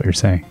there is what you're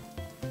saying.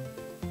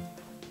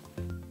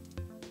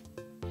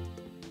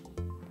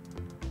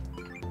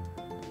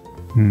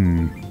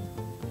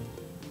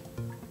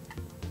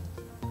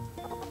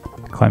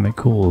 Climate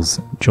cools,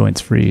 joints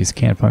freeze,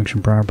 can't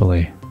function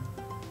properly.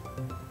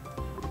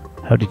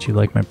 How did you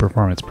like my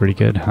performance? Pretty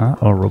good, huh?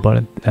 Oh,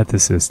 robot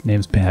ethicist,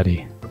 name's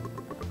Patty.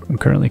 I'm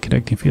currently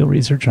conducting field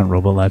research on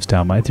robot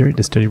lifestyle. My theory: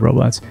 to study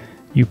robots,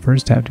 you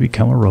first have to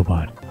become a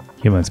robot.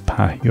 Humans,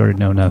 pah, you already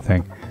know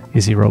nothing. You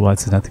see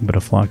robots as nothing but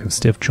a flock of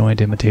stiff joint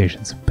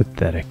imitations.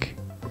 Pathetic.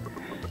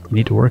 You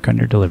need to work on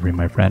your delivery,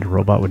 my friend. A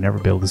robot would never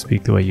be able to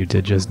speak the way you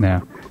did just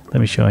now. Let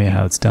me show you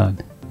how it's done.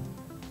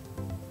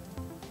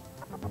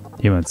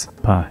 Humans,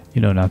 pah,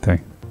 you know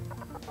nothing.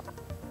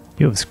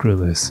 You have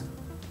screwless.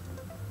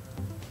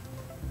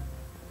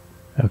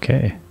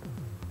 Okay.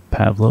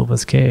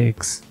 Pavlova's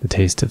cakes, the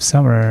taste of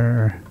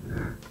summer.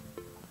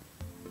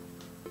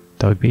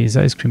 Dogbee's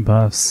ice cream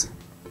puffs.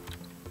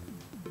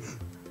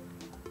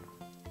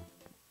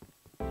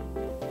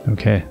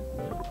 Okay.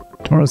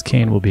 Tomorrow's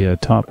Kane will be a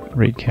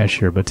top-rate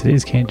cashier, but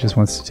today's Kane just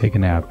wants to take a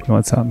nap. You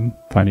want something?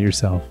 Find it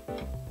yourself.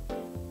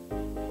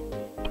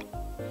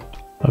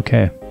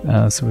 Okay,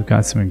 so we've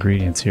got some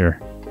ingredients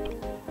here.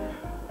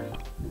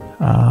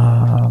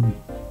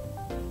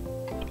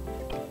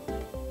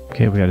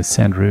 Okay, we got a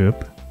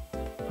sandroop.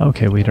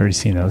 Okay, we'd already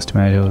seen those.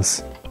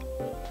 Tomatoes.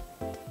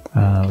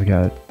 We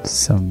got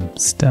some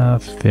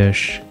stuff,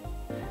 fish,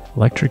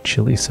 electric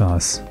chili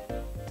sauce.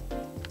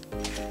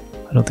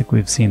 I don't think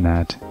we've seen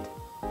that.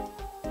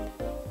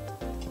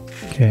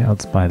 Okay, I'll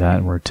just buy that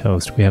and we're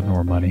toast. We have no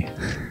more money.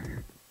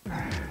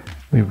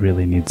 We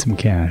really need some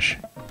cash.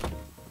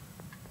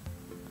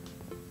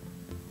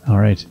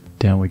 Alright,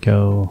 down we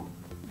go.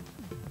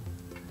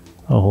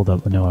 Oh, hold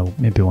up. No,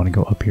 maybe I want to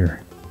go up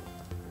here.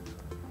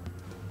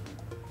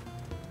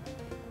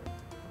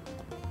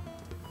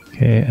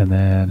 Okay, and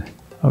then...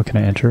 Oh, can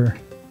I enter?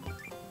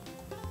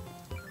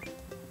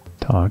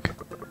 Talk.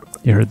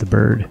 You heard the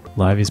bird.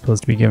 Livy's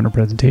supposed to be giving a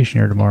presentation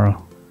here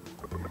tomorrow.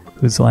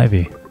 Who's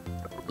Livy?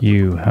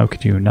 You. How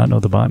could you not know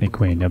the Botany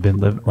Queen? I've been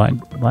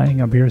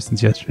lining up here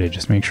since yesterday.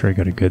 Just make sure I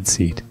got a good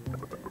seat.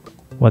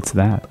 What's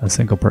that? A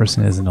single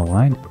person isn't a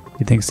line?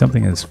 You think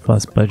something as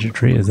fuss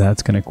budgetary as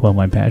that's going to quell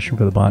my passion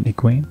for the Botany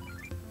Queen?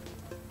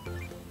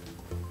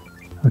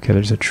 Okay,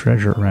 there's a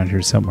treasure around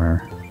here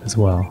somewhere as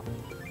well.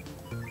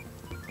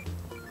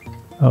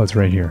 Oh, it's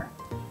right here.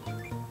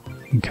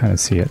 You can kind of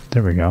see it.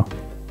 There we go.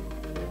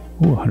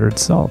 Ooh, 100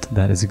 salt.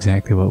 That is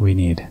exactly what we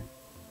need.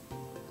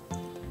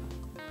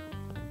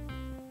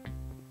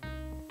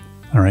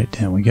 Alright,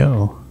 down we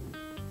go.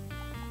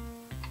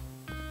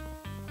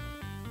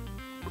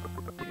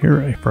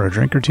 Here, for a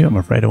drink or two, I'm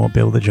afraid I won't be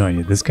able to join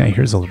you. This guy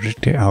here is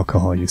allergic to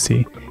alcohol, you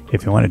see.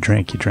 If you want to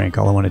drink, you drink.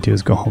 All I want to do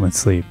is go home and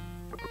sleep.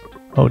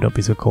 Oh, don't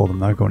be so cold. I'm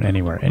not going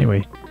anywhere.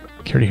 Anyway,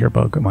 care to hear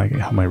about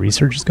how my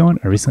research is going?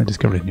 I recently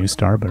discovered a new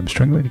star, but I'm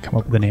struggling to come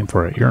up with a name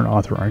for it. You're an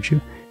author, aren't you?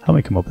 Help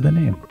me come up with a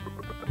name.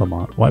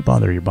 Lamont, why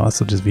bother? Your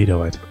boss will just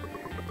veto it.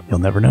 You'll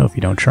never know if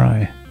you don't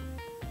try.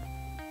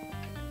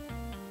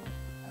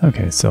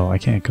 Okay, so I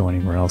can't go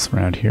anywhere else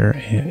around here.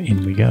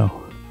 In we go.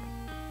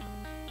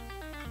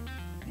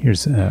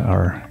 Here's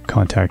our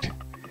contact.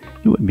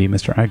 You wouldn't be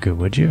Mr. Agu,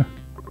 would you?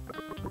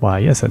 Why,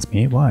 yes, that's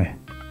me. Why?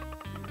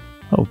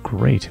 Oh,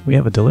 great. We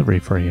have a delivery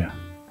for you.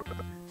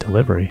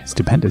 Delivery?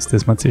 Stupendous.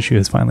 This month's issue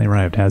has finally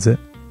arrived, has it?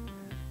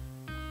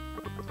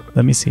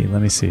 Let me see.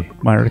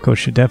 My article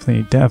should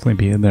definitely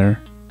be in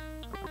there.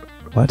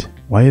 What?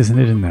 Why isn't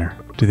it in there?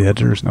 Do the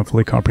editors not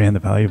fully comprehend the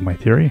value of my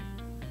theory?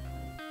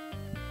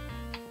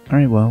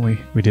 Alright, well,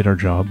 we did our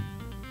job.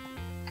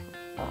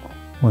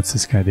 What's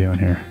this guy doing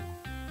here?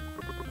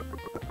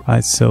 I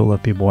so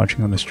love people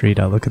watching on the street.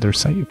 I look at their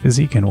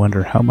physique and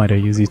wonder, how might I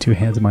use these two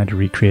hands of mine to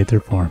recreate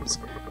their forms?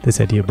 This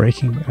idea of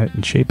breaking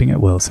and shaping at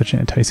will, such an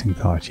enticing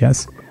thought,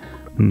 yes?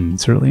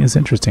 Certainly is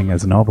interesting.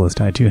 As a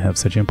novelist, I too have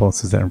such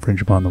impulses that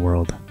infringe upon the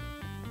world.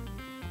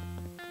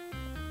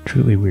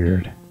 Truly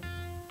weird.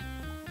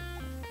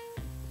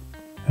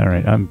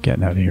 Alright, I'm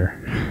getting out of here.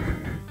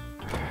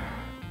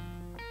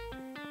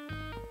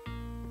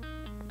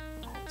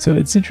 So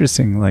it's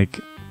interesting, like,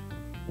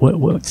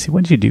 see,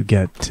 once you do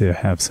get to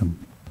have some,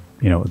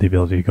 you know, the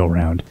ability to go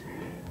around,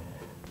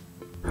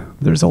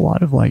 there's a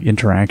lot of like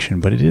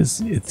interaction, but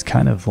it's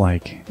kind of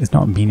like, it's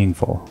not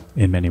meaningful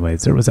in many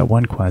ways. There was that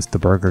one quest, the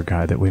burger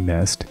guy, that we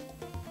missed,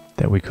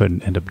 that we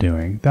couldn't end up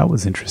doing. That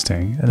was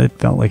interesting, and it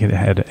felt like it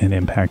had an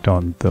impact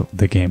on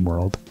the game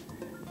world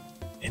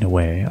in a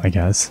way, I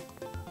guess.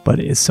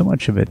 But so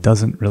much of it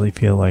doesn't really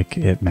feel like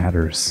it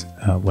matters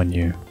when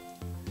you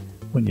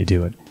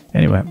do it.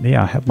 Anyway,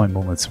 yeah, I have my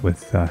moments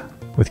with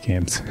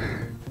games.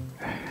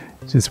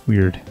 It's just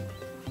weird.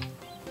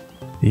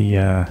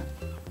 The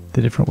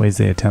different ways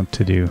they attempt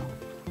to do.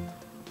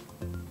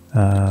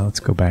 Let's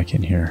go back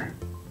in here.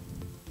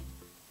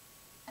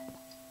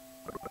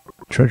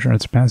 Treasure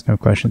unsurpassed, no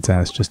questions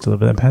asked. Just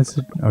deliver that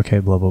passage. Okay,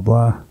 blah blah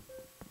blah.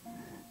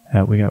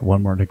 We got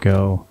one more to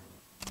go.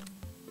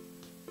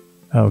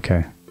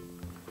 Okay.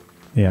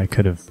 Yeah, I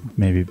could have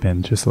maybe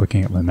been just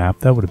looking at my map.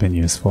 That would have been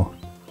useful.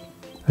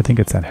 I think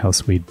it's that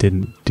house we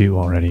didn't do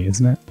already,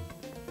 isn't it?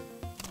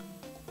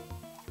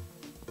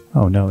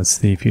 Oh no, it's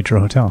the future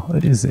hotel.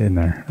 It is in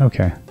there.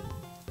 Okay.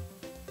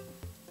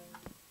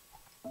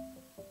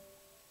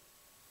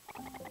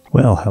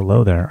 Well,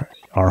 hello there.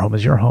 Our home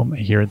is your home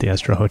here at the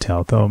Eastward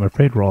Hotel, though I'm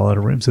afraid we're all out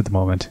of rooms at the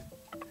moment.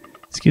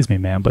 Excuse me,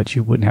 ma'am, but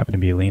you wouldn't happen to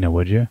be Lena,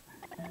 would you?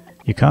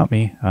 You caught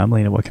me. I'm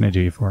Lena. What can I do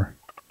you for?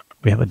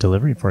 We have a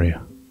delivery for you.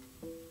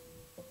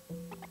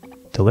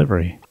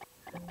 Delivery?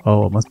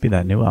 Oh, it must be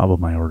that new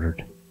album I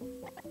ordered.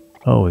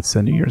 Oh, it's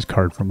a New Year's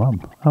card from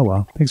Mom. Oh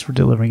well, thanks for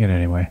delivering it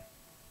anyway.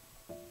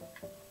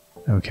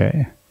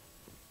 Okay.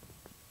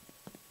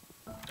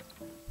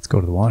 Let's go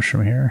to the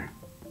washroom here.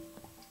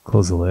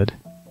 Close the lid.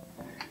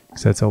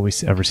 Because that's all we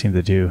ever seem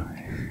to do.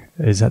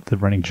 Is that the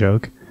running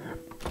joke?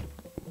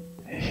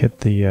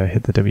 Hit the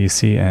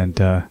WC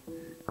and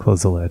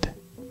close the lid.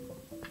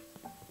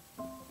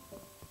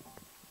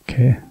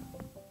 Okay.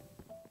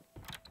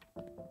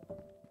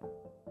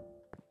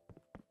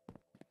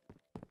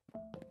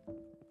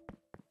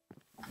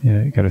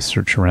 Yeah, you gotta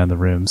search around the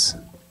rooms.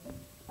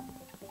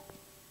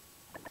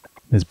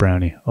 Ms.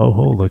 Brownie. Oh,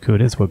 look who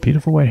it is. What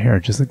beautiful white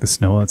hair, just like the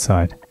snow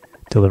outside.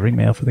 Delivering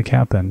mail for the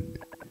captain.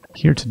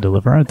 Here to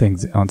deliver our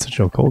things on such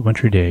a cold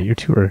wintry day. You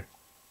two are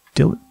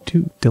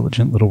two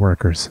diligent little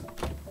workers.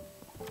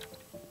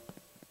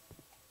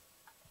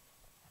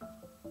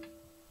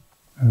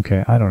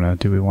 Okay, I don't know.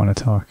 Do we want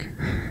to talk?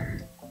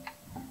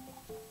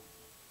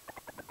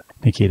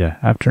 Nikita.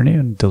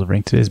 Afternoon.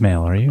 Delivering today's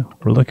mail, are you?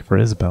 We're looking for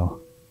Isabel.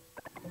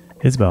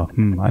 Isabel.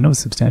 I know a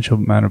substantial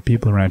amount of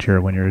people around here.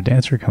 When you're a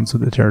dancer, it comes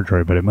with the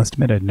territory, but I must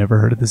admit I'd never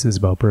heard of this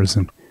Isabel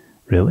person.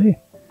 Really?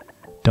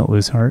 Don't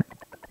lose heart.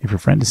 If your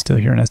friend is still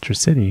here in Esther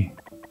City,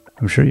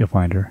 I'm sure you'll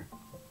find her.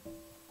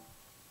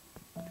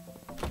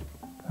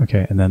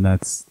 Okay, and then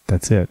that's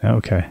it.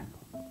 Okay.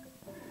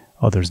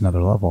 Oh, there's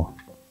another level.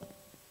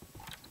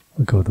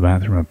 We'll go to the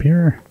bathroom up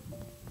here.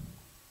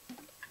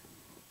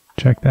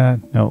 Check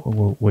that.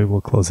 No, we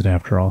will close it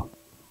after all.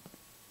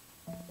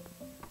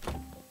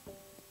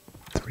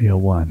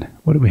 301.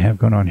 What do we have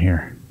going on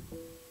here?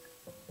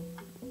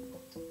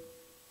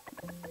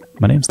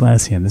 My name's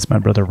Lassie, and this is my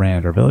brother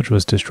Rand. Our village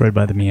was destroyed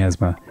by the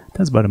miasma.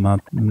 That's about a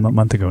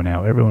month ago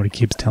now. Everyone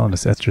keeps telling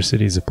us Esther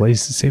City is the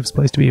safest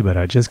place to be, but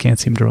I just can't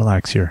seem to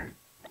relax here.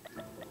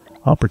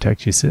 I'll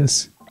protect you,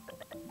 sis.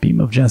 Beam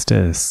of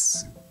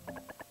justice.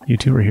 You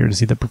two are here to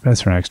see the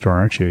professor next door,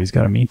 aren't you? He's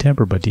got a mean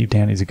temper, but deep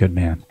down he's a good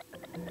man.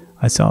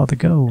 I saw the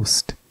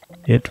ghost.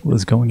 It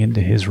was going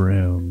into his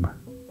room.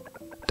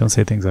 Don't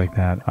say things like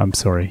that. I'm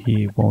sorry.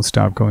 He won't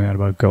stop going on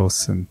about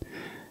ghosts and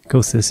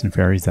ghosts this and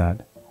fairies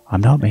that. I'm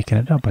not making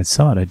it up. I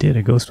saw it. I did.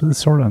 A ghost with a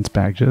sword on its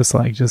back, just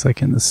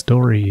like in the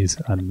stories.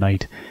 A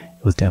knight.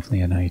 It was definitely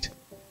a knight.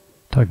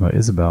 Talking about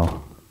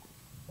Isabel.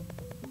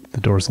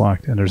 The door's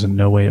locked, and there's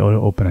no way to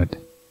open it.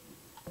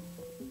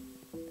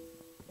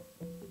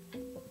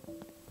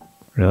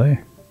 Really?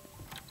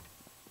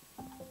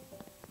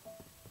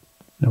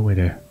 No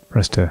way for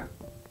us to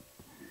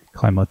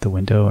climb out the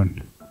window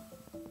and...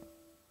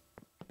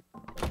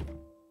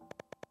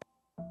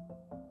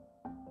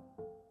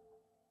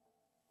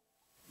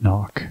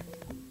 knock.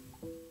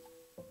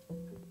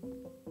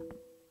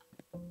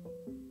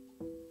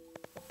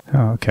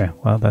 Oh, okay.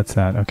 Well, that's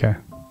that. Okay.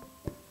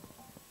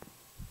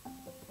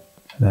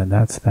 And then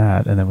that's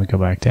that, and then we go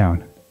back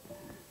down.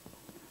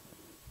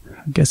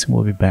 I'm guessing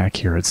we'll be back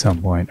here at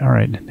some point.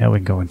 Alright, now we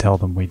can go and tell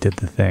them we did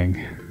the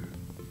thing.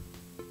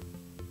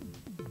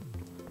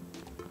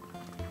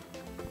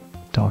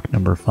 Dock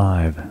number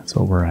 5. That's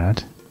what we're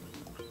at.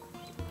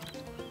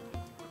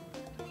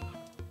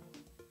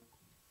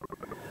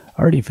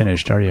 Already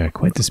finished, are you?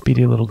 Quite the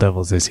speedy little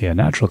devils, is he? A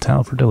natural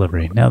talent for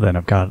delivery. Now then,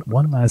 I've got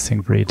one last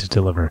thing for you to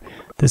deliver.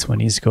 This one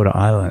needs to go to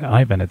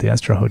Ivan at the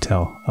Esther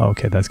Hotel. Oh,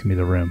 okay, that's gonna be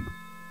the room.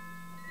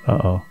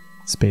 Uh-oh.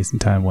 Space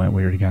and time went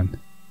weird again.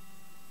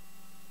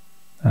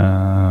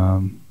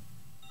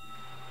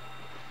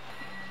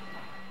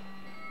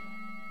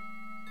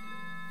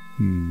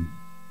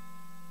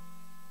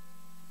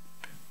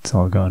 It's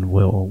all gone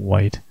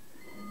white.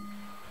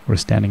 We're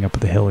standing up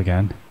at the hill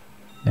again.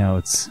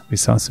 Now we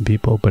saw some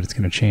people, but it's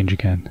going to change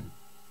again.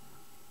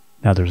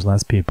 Now there's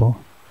less people.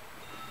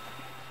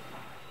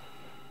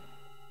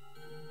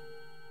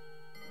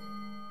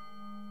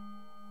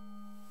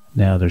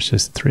 Now there's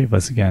just 3 of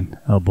us again.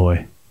 Oh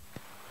boy.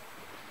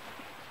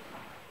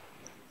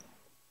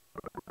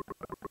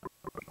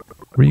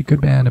 Were you a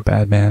good man, a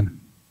bad man?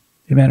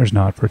 It matters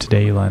not, for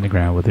today you lie on the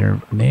ground. Whether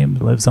your name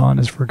lives on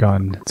is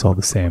forgotten, it's all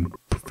the same.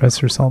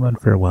 Professor Solomon,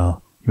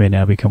 farewell. You may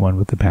now become one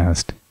with the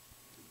past.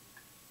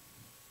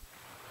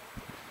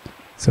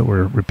 So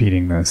we're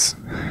repeating this.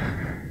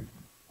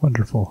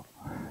 Wonderful.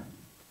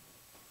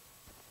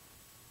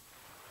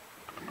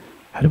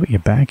 How do we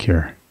get back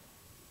here?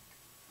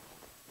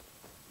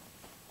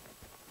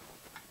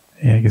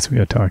 Yeah, I guess we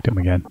gotta talk to him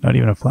again. Not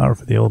even a flower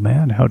for the old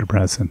man? How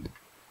depressing.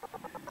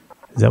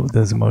 Is that what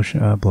this emotion?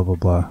 Blah, blah,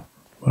 blah.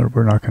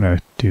 We're not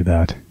gonna do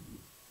that.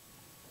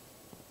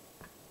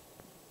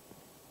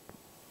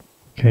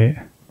 Okay.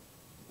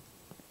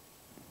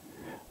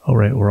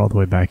 Alright, we're all the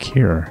way back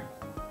here.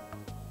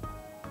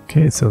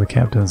 Okay, so the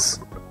captain's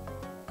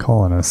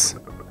calling us.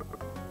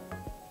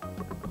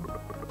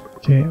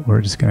 Okay,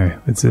 we're just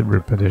gonna... It's a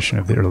repetition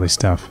of the early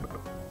stuff.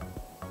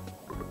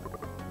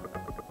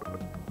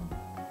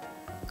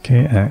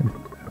 Okay,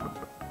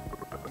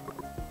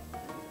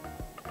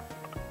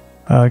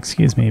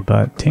 excuse me,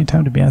 but tain't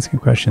time to be asking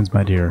questions,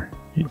 my dear.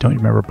 Don't you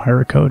remember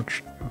Pirate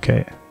Coach?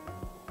 Okay.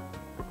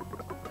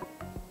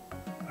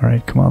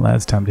 Alright, come on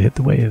lads, time to hit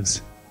the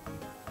waves.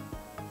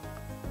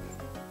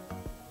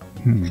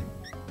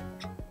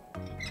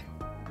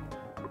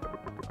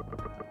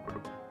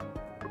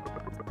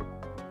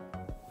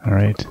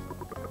 Alright.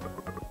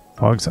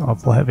 Fog's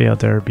awful heavy out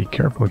there. Be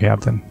careful,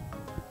 Captain.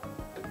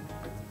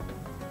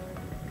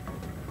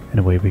 And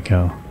away we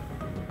go.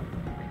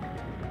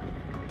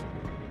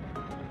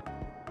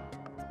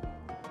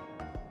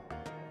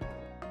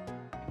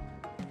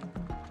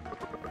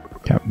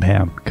 Captain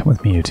Pam, come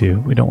with me, you two.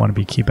 We don't want to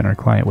be keeping our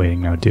client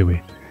waiting now, do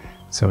we?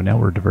 So now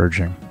we're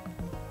diverging.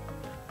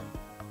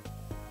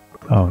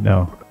 Oh,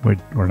 no.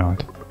 We're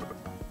not.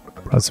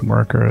 Brought some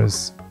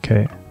workers.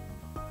 Okay.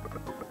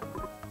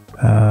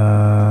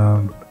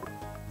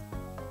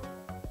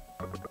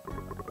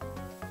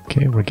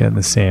 Okay, we're getting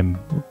the same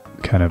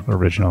kind of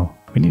original.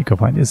 We need to go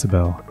find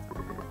Isabel.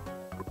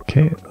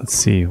 Okay, let's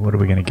see. What are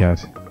we going to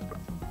get?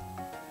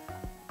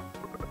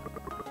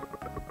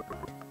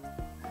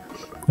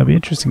 It'll be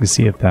interesting to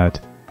see if the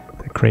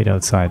crate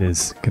outside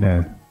is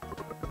going to...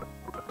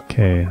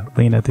 Okay,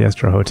 Lena at the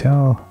Esther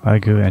Hotel,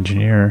 Agu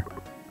Engineer,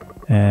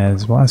 and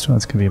the last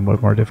one's going to be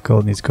more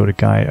difficult. Needs to go to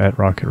Guy at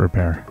Rocket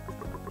Repair.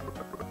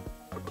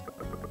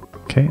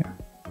 Okay,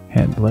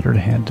 letter to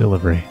hand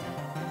delivery.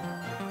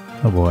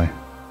 Oh boy.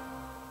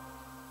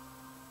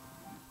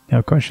 Now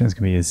the question is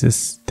going to be, is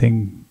this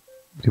thing,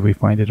 did we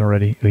find it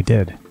already? We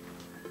did.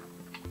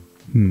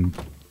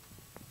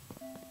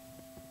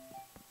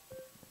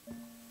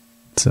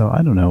 So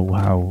I don't know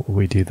how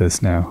we do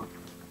this now.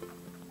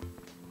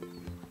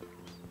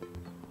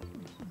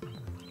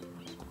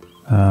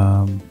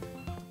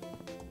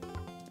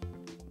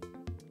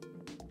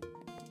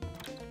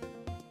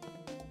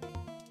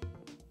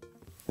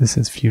 This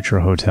is Future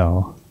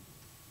Hotel.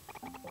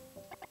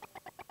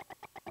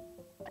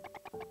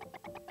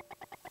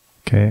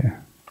 Okay.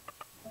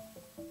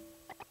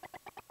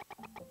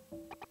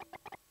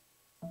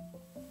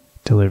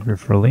 Delivery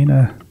for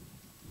Lena.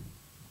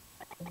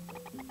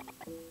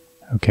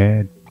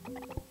 Okay.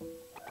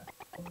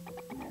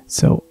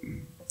 So,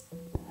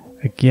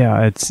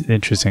 yeah, it's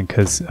interesting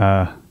because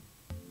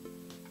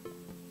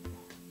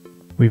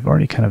we've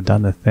already kind of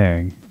done the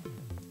thing.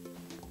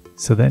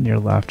 So then you're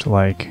left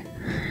like,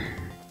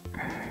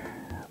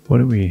 what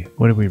are we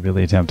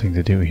really attempting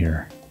to do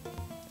here?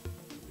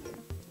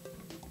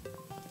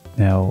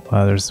 Now,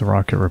 there's the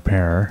rocket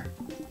repair.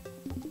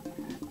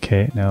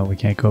 Okay, no, we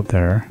can't go up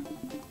there.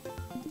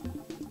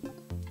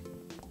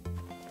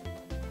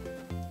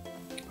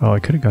 Oh, I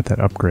could have got that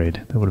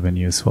upgrade. That would have been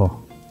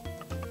useful.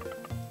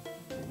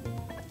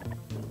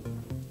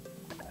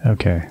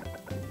 Okay.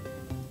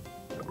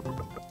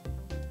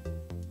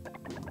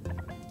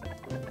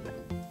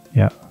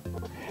 Yeah.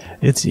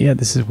 Yeah,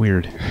 this is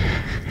weird.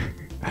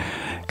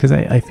 Because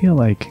I feel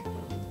like...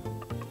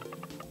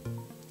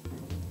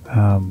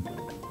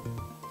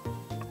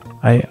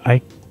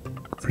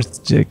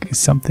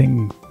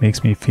 something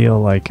makes me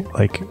feel like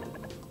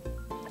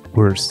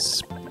we're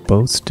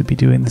supposed to be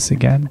doing this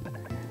again,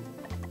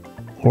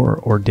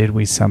 or did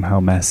we somehow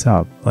mess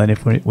up? And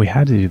if we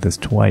had to do this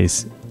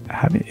twice,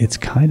 it's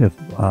kind of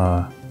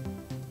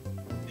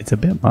it's a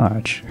bit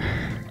much.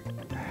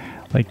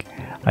 Like,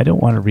 I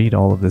don't want to read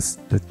all of this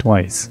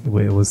twice.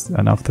 It was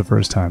enough the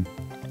first time.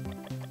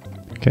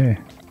 Okay.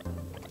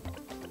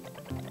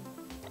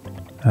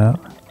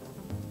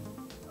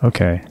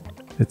 Okay.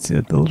 It's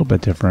a little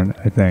bit different,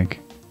 I think.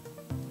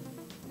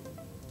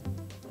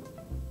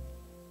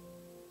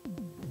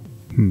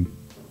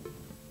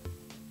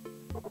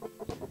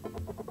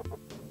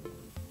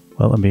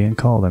 Well, I'm being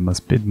called. I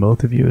must bid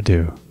both of you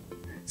adieu.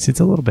 See, it's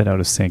a little bit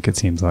out of sync, it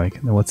seems like.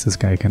 And what's this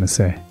guy gonna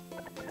say?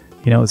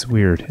 You know, it's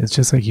weird. It's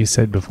just like you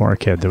said before,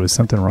 kid. There was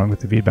something wrong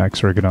with the feedback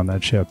circuit on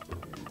that ship.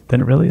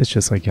 Then it really is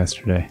just like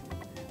yesterday.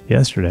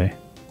 Yesterday?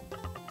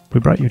 We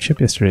brought you a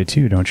chip yesterday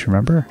too, don't you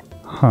remember?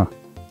 Huh.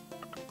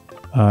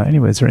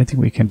 Anyway, is there anything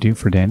we can do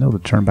for Daniel to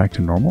turn back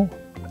to normal?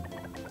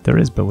 There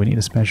is, but we need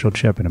a special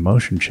chip, an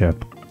emotion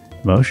chip.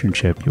 Emotion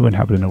chip? You wouldn't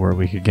happen to know where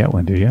we could get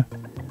one, do you?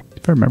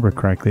 If I remember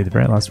correctly, the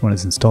very last one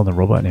is installed in a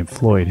robot named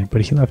Floyd,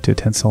 but he left to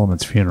attend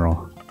Solomon's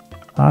funeral.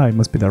 Ah, he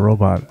must be that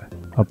robot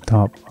up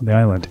top on the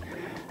island.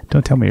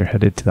 Don't tell me you're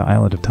headed to the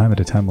island of time at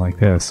a time like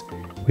this.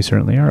 We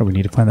certainly are. We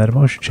need to find that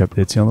emotion chip.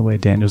 It's the only way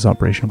Daniel's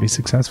operation will be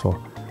successful.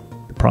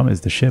 The problem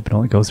is the ship, it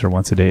only goes there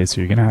once a day,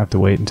 so you're going to have to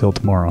wait until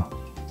tomorrow.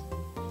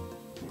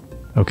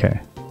 Okay.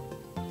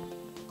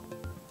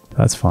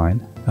 That's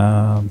fine.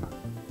 And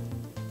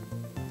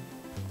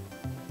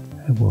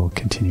we'll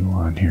continue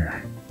on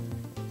here.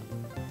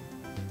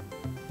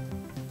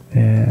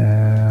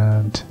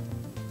 And...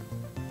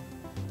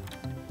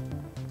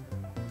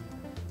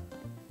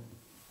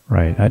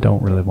 right, I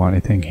don't really want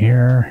anything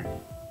here.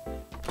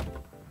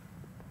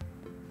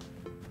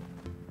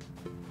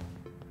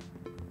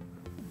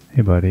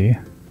 Hey buddy.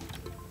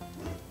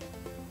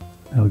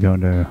 Now we're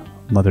going to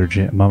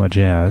Mama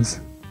Jazz.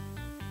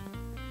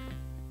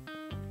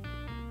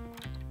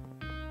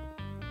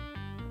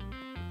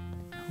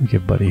 We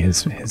give Buddy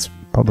his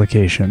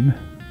publication,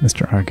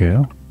 Mr.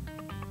 Argo.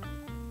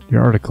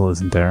 Your article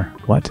isn't there.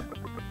 What?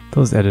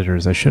 Those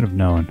editors, I should have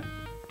known.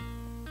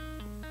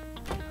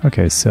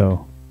 Okay,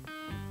 so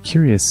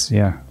curious,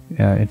 yeah,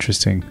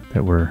 interesting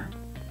that we're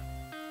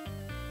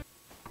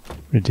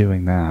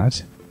doing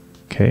that.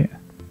 Okay.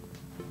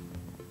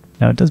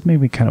 Now it does make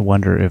me kind of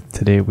wonder if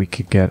today we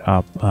could get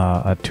up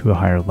to a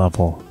higher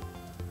level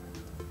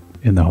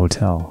in the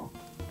hotel.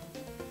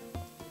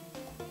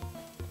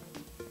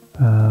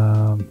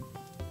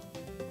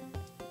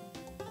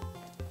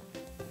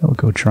 We'll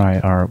go try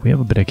our... we have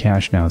a bit of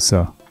cash now,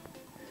 so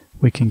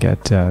we can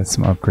get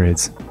some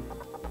upgrades.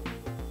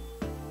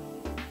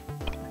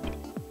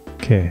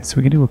 Okay, so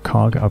we can do a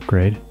cog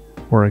upgrade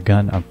or a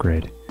gun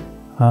upgrade.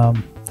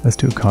 Let's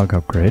do a cog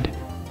upgrade.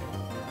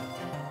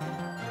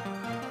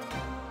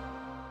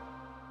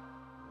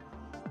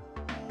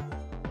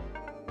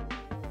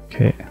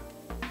 Okay.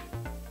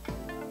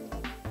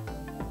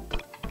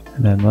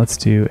 And then let's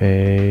do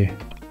a...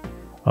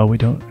 oh, we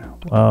don't...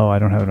 oh, I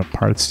don't have enough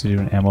parts to do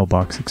an ammo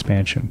box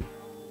expansion.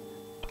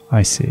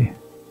 I see.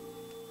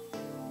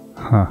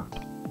 Huh.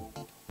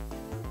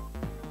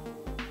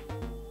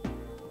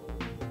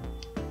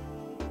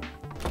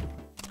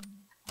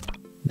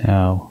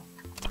 Now,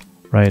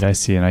 right, I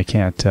see, and I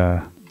can't,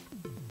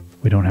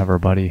 we don't have our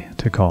buddy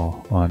to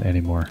call on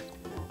anymore.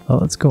 Well,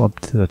 let's go up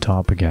to the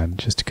top again,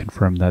 just to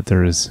confirm that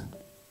there's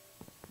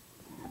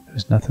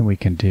nothing we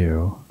can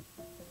do.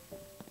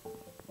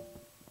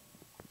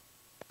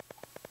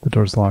 The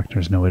door's locked,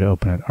 there's no way to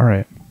open it.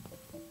 Alright.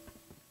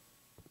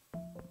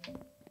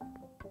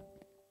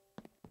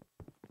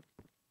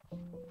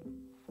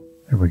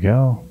 There we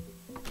go.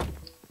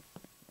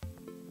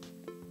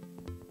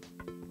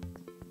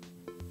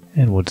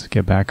 And we'll just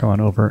get back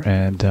on over,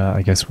 and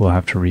I guess we'll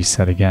have to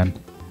reset again.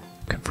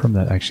 Confirm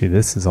that actually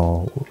this is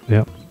all...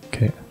 yep,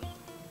 okay.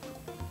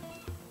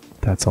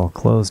 That's all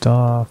closed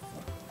off.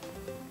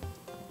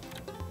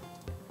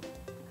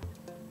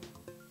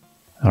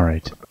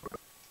 Alright.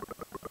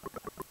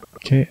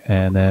 Okay,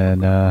 and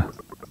then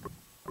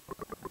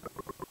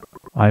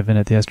Ivan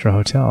at the Estra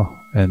Hotel,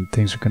 and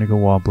things are going to go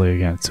wobbly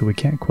again, so we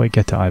can't quite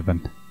get to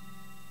Ivan.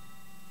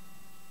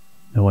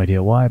 No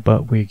idea why,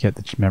 but we get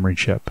the memory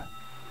chip.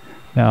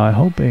 Now I'm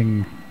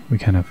hoping we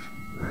kind of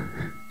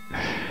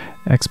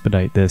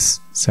expedite this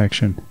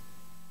section.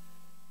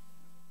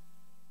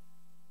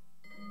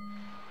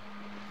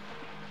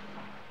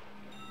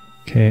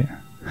 Okay,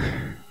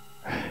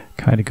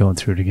 kind of going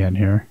through it again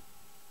here.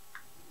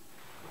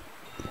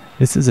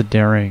 This is a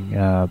daring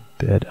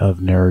bit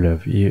of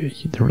narrative.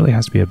 There really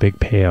has to be a big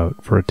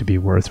payout for it to be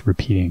worth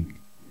repeating.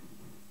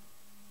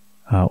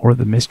 Or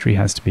the mystery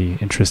has to be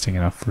interesting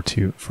enough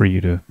for you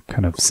to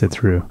kind of sit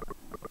through.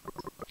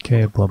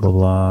 Okay, blah blah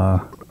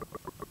blah.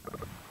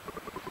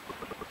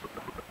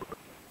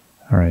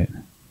 Alright.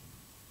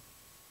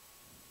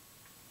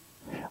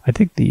 I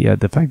think the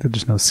fact that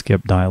there's no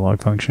skip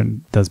dialogue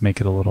function does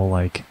make it a little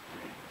like,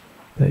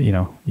 that, you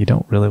know, you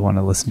don't really want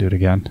to listen to it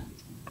again.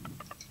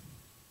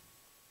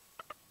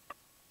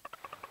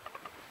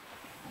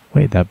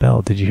 Wait, that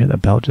bell. Did you hear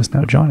that bell just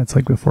now, John? It's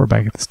like before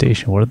back at the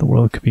station. What in the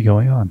world could be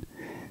going on?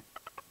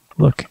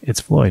 Look, it's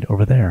Floyd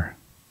over there.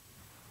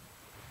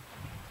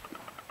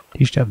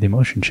 He should have the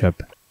emotion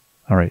chip.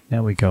 Alright,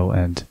 now we go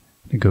and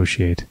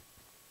negotiate.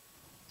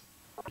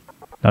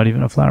 Not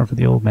even a flower for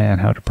the old man.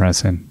 How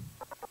depressing.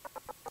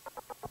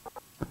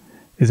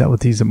 Is that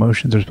what these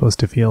emotions are supposed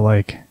to feel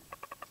like?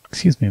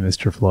 Excuse me,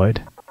 Mr.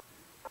 Floyd.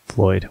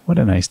 Floyd, what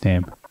a nice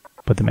name.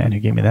 But the man who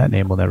gave me that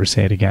name will never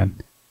say it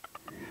again.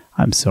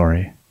 I'm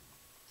sorry.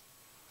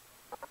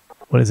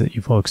 What is it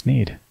you folks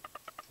need?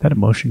 That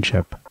emotion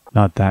chip.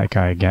 Not that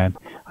guy again.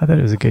 I thought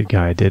he was a good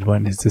guy. I did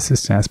when his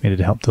assistant asked me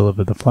to help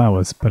deliver the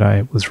flowers, but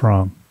I was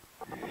wrong.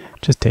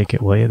 Just take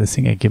it, will you? This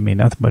thing ain't giving me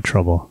nothing but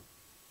trouble.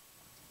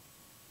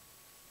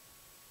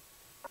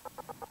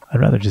 I'd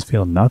rather just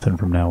feel nothing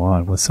from now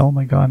on. With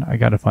Solomon gone, I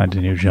gotta find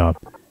a new job.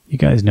 You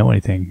guys know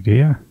anything, do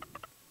ya?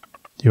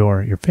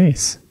 Your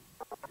face.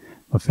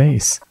 My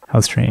face. How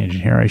strange.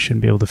 And here I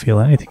shouldn't be able to feel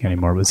anything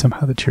anymore, but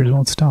somehow the tears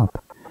won't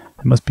stop.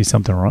 There must be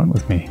something wrong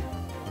with me.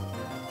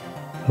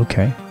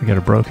 Okay, we got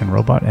a broken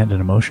robot and an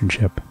emotion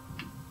chip.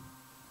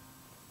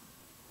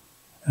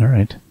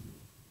 Alright.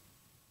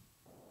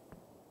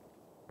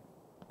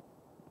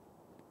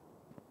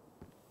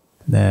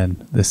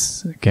 Then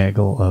this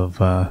gaggle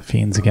of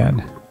fiends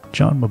again.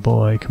 John, my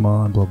boy, come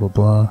on, blah blah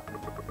blah.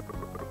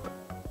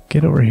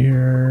 Get over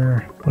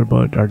here. What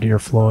about our dear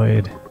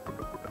Floyd?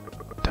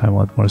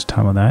 Most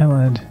time on the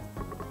island.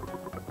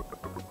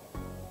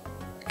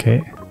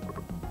 Okay.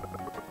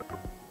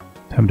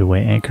 Time to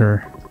weigh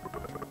anchor.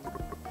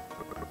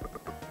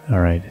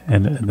 Alright,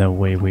 and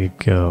away we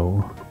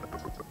go.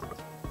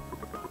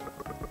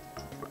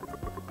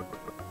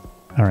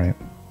 Alright.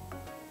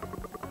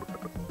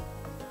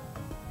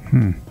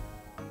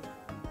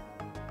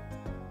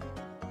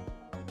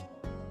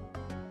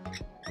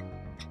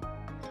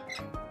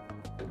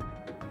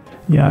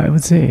 Yeah, I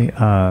would say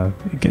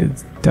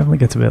it definitely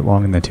gets a bit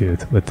long in the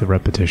tooth with the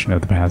repetition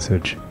of the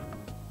passage.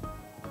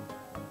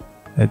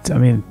 I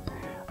mean,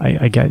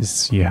 I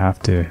guess you have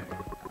to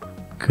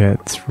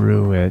get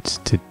through it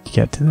to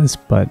get to this,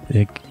 but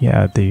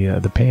yeah,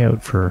 the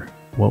payout for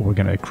what we're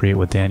gonna create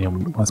with Daniel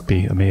must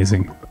be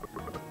amazing.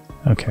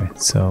 Okay,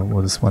 so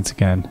we'll just once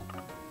again.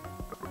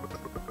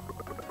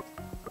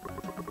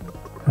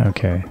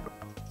 Okay,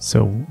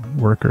 so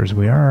workers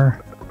we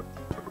are.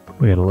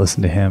 We gotta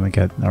listen to him and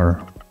get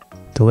our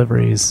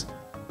deliveries.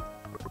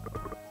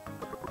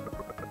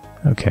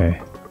 Okay.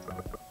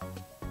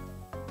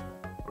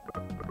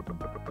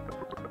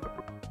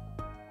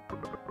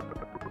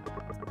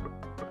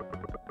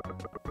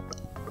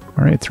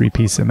 Alright, 3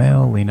 pieces of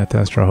mail, Lena at the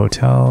Astro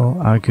Hotel,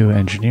 Agu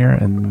Engineer,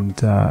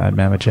 and at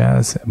Mama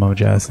Jazz. Mama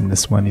Jazz, and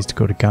this one needs to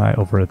go to Guy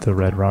over at the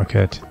Red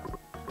Rocket.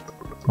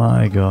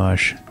 My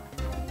gosh.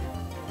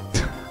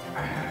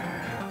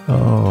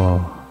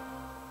 Oh.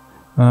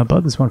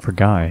 About this one for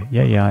Guy.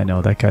 Yeah, I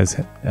know, that guy's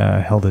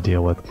hell to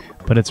deal with.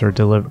 But it's our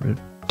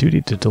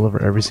duty to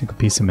deliver every single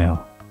piece of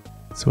mail.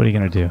 So what are you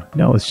going to do?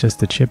 No, it's just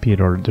the chip he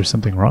had ordered. There's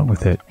something wrong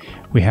with it.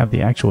 We have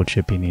the actual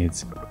chip he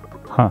needs.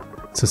 Huh.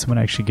 So someone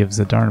actually gives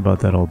a darn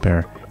about that old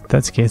bear. If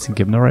that's the case, then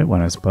give him the right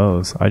one, I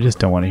suppose. I just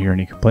don't want to hear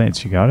any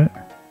complaints. You got it?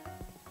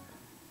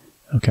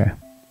 Okay.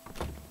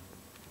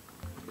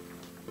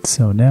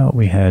 So now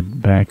we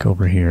head back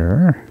over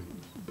here.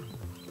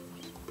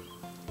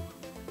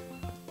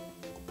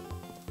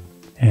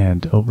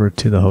 And over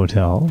to the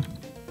hotel.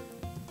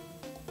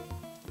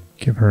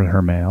 Give her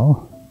her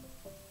mail.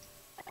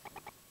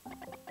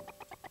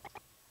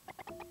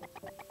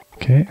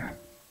 Okay.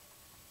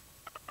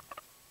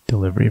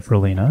 Delivery for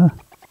Lena.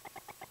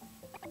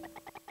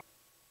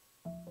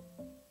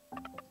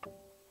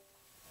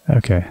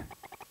 Okay.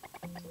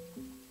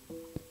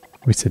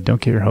 We said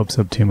don't get your hopes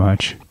up too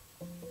much.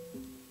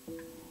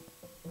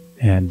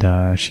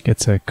 And she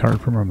gets a card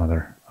from her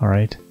mother.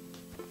 Alright.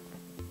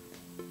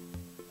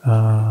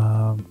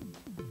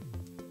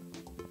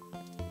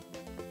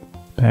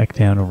 Back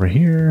down over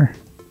here.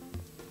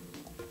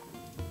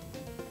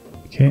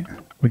 Okay,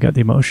 we got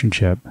the emotion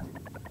chip.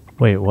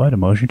 Wait, what?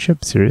 Emotion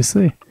chip?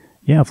 Seriously?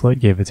 Yeah, Floyd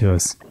gave it to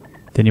us.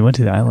 Then you went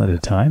to the island at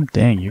a time?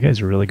 Dang, you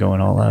guys are really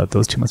going all out.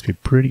 Those two must be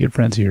pretty good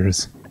friends of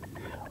yours.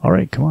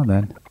 Alright, come on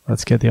then.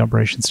 Let's get the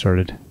operation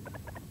started.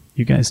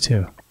 You guys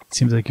too.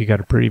 Seems like you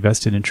got a pretty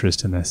vested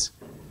interest in this.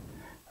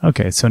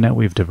 Okay, so now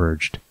we've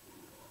diverged.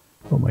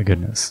 Oh my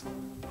goodness.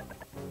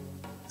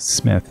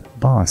 Smith,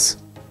 boss.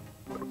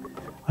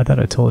 I thought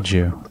I told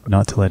you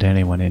not to let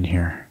anyone in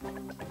here.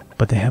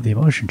 But they have the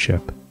emotion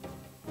chip.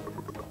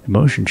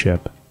 Emotion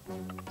chip?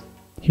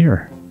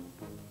 Here.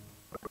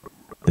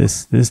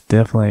 This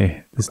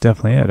definitely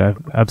it. I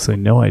have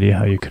absolutely no idea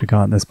how you could have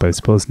gotten this, but I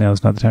suppose now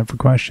is not the time for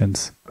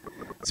questions.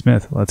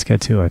 Smith, let's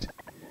get to it.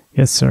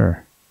 Yes,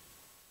 sir.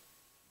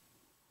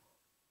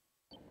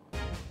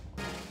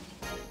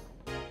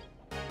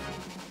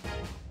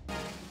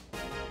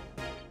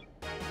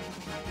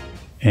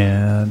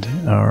 And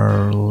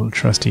our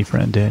trusty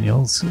friend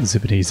Daniel's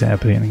zippity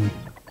zapping.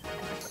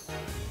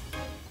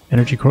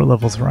 Energy core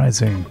levels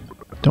rising.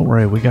 Don't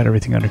worry, we got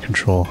everything under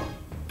control.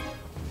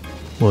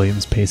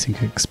 William's pacing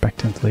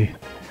expectantly.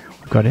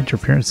 We've got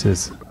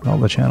interferences on all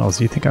the channels.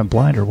 Do you think I'm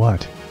blind or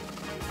what?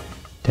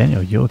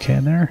 Daniel, you okay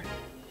in there?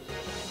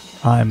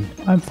 I'm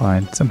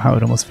fine. Somehow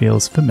it almost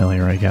feels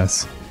familiar, I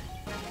guess.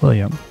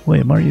 William,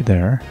 are you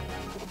there?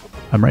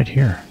 I'm right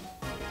here.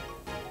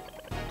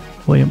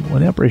 William,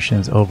 when the operation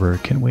is over,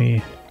 can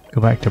we go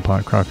back to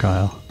Pockrock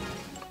Isle?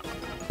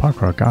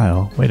 Pockrock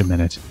Isle? Wait a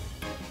minute.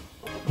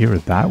 You were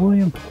that,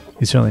 William?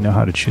 You certainly know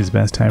how to choose the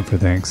best time for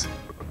things.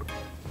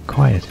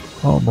 Quiet.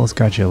 Almost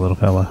got you, little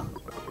fella.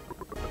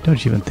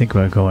 Don't you even think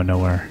about going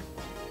nowhere.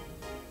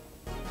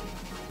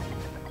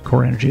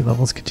 Core energy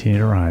levels continue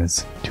to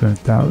rise.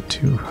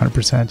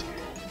 200%,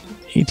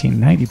 18,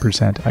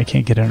 90%. I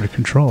can't get under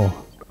control.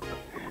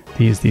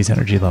 These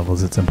energy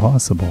levels, it's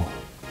impossible.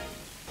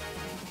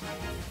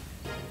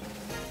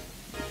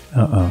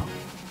 Uh-oh.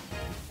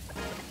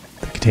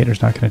 The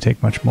container's not going to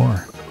take much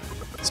more.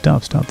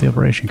 Stop the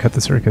operation. Cut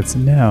the circuits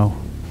now.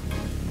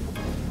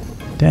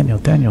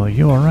 Daniel, are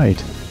you alright?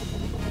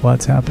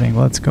 What's happening?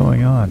 What's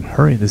going on?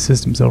 Hurry, the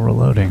system's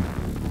overloading.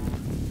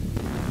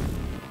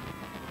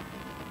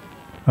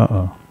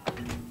 Uh-oh.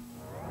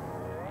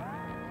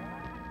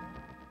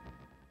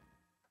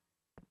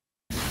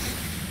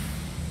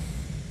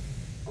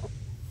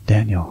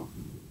 Daniel.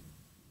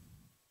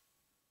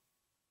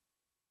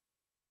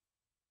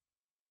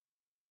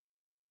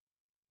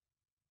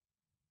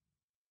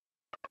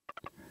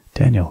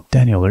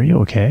 Daniel, are you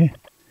okay?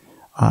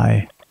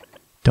 I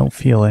don't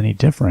feel any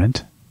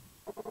different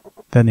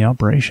than the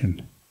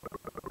operation.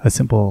 A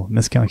simple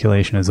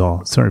miscalculation is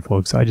all. Sorry,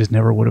 folks, I just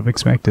never would have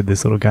expected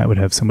this little guy would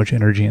have so much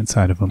energy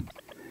inside of him.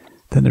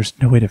 Then there's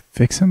no way to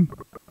fix him?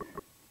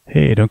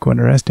 Hey, don't go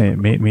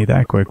underestimate me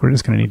that quick. We're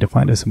just going to need to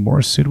find us some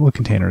more suitable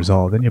containers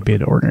all. Then you'll be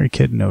an ordinary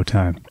kid in no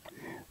time.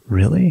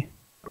 Really?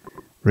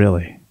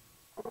 Really?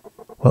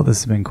 Well, this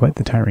has been quite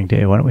the tiring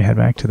day. Why don't we head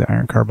back to the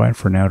Iron Carbine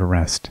for now to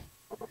rest?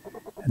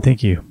 And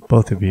thank you,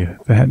 both of you.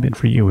 If it hadn't been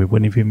for you, we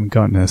wouldn't have even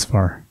gotten this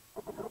far.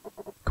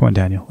 Come on,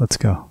 Daniel, let's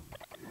go.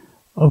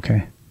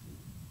 Okay.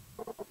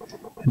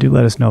 And do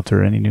let us know if there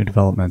are any new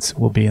developments.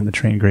 We'll be in the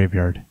train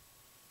graveyard.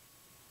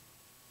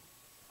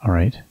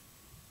 Alright.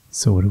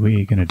 So what are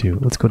we going to do?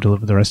 Let's go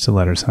deliver the rest of the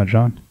letters, huh,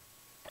 John?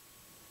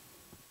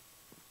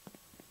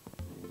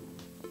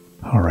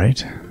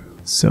 Alright.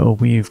 So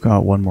we've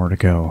got one more to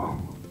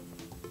go.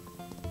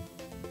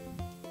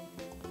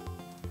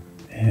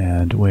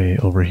 And way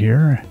over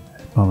here,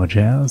 Mama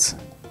Jazz.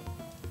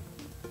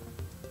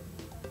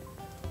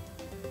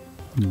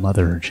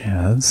 Mother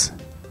Jazz.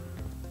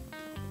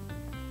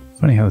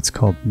 Funny how it's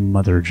called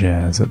Mother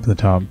Jazz up the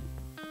top.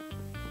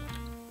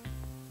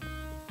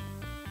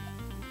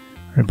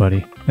 Alright,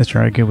 buddy. Mr.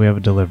 Argue, we have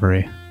a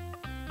delivery.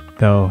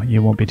 Though,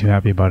 you won't be too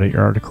happy about it.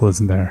 Your article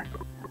isn't there.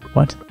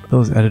 What?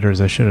 Those editors,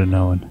 I should have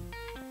known.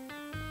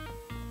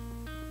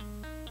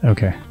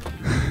 Okay.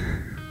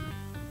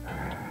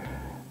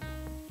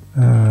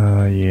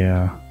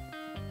 Yeah.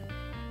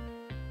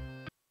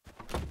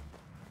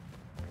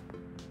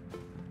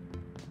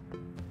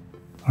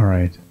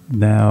 Alright,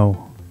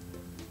 now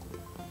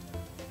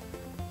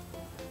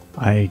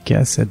I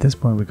guess at this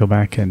point we go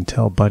back and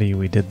tell Buddy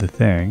we did the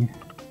thing.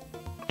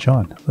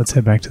 John, let's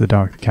head back to the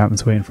dock. The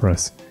captain's waiting for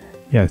us.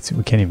 Yeah,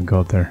 we can't even go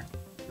up there.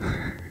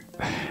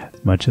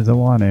 As much as I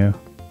want to.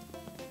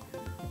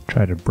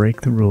 Try to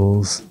break the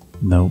rules.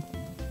 Nope.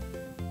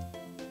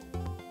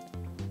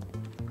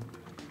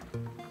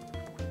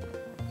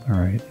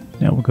 Alright,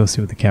 now we'll go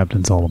see what the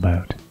captain's all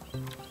about.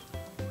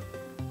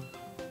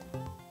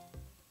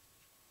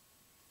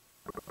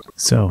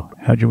 So,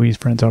 how'd your Wee's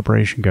Friends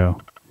operation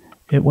go?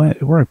 It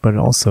worked, but it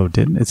also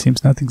didn't. It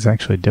seems nothing's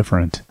actually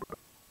different.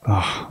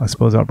 Oh, I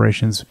suppose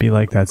operations be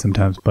like that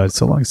sometimes, but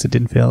so long as it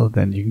didn't fail,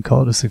 then you can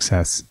call it a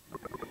success.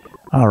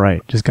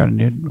 Alright, just got a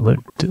new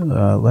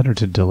letter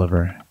to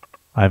deliver.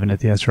 Ivan at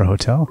the Esther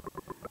Hotel?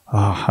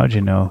 Ah, how'd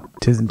you know?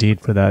 'Tis indeed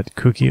for that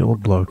kooky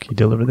old bloke. You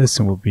deliver this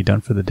and we'll be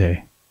done for the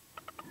day.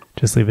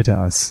 Just leave it to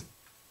us.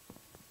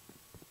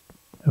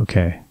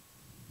 Okay.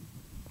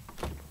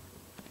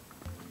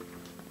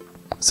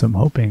 So I'm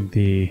hoping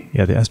the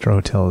Esther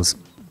Hotel is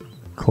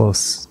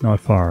close, not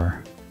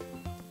far.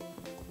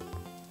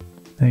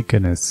 Thank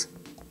goodness.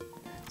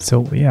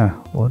 So yeah,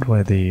 what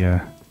do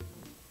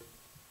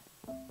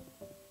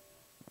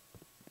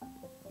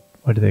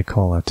they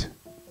call it?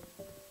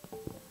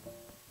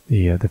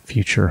 The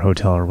future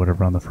hotel or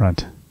whatever on the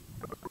front.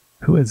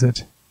 Who is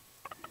it?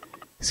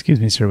 Excuse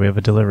me, sir, we have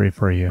a delivery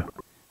for you.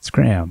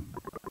 Scram.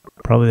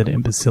 Probably that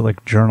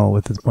imbecilic journal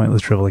with its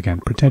pointless drivel again.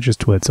 Pretentious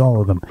twits,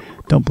 all of them.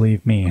 Don't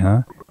believe me,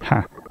 huh?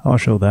 Ha! I'll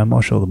show them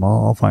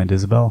all. I'll find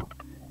Isabel.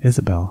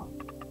 Isabel?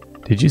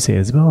 Did you say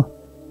Isabel?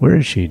 Where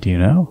is she? Do you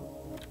know?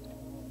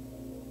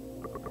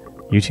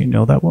 You two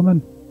know that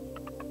woman?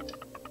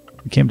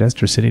 We came to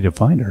Esther City to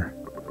find her.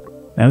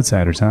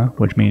 Outsiders, huh?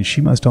 Which means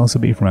she must also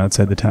be from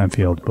outside the time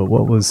field. But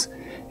what was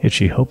it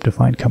she hoped to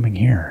find coming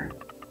here?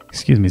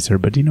 Excuse me, sir,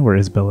 but do you know where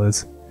Isabel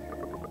is?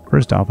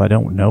 First off, I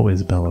don't know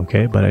Isabel,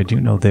 okay? But I do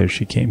know that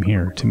she came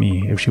here, to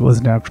me. If she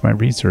wasn't after my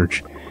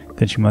research,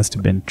 then she must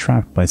have been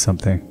trapped by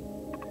something.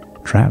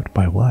 Trapped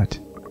by what?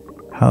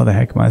 How the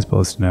heck am I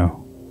supposed to know?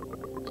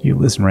 You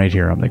listen right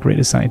here. I'm the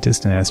greatest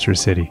scientist in Esther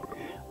City.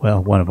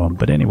 Well, one of them.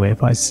 But anyway,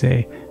 if I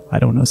say I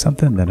don't know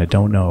something, then I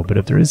don't know. But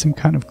if there is some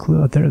kind of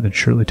clue out there, then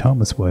surely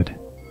Thomas would.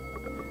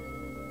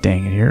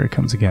 Dang it, here it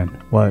comes again.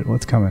 What?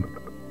 What's coming?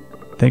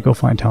 Then go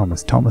find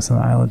Thomas. Thomas on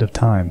the island of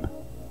time.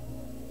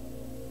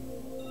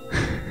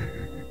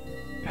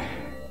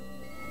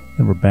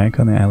 Then we're back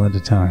on the island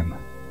of time.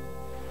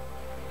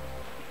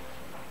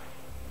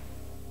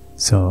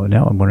 So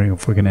now I'm wondering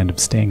if we're going to end up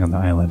staying on the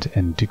island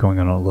and going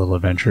on a little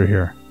adventure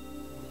here.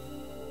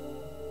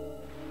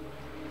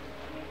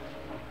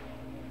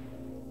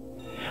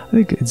 I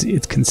think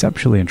it's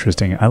conceptually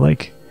interesting. I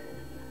like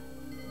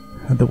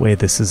the way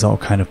this is all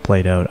kind of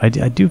played out. I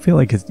do feel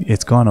like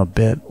it's gone a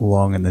bit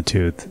long in the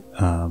tooth,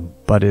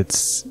 but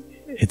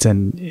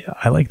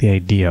I like the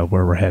idea of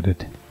where we're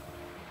headed.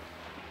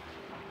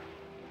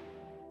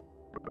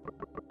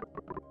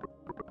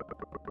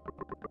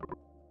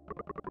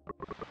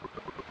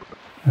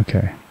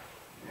 Okay.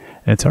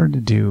 And it's hard to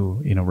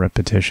do,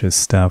 repetitious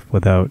stuff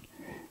without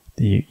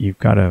you've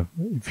got to,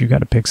 if you got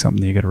to pick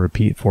something you got to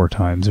repeat 4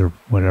 times or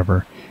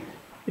whatever,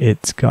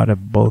 it's got to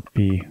both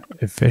be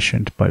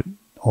efficient but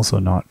also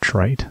not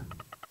trite.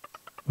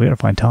 We got to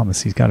find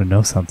Thomas. He's got to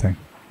know something.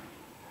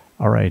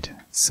 All right.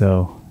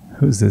 So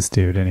who's this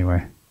dude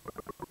anyway?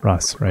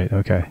 Russ, right?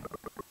 Okay.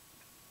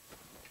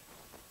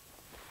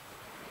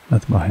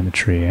 Nothing behind the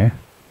tree, eh?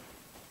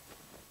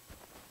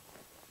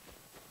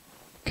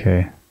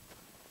 Okay.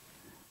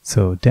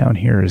 So down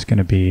here is going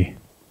to be...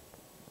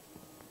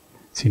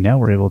 See, now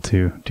we're able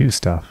to do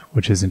stuff,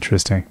 which is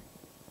interesting.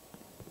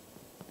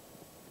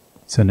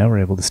 So now we're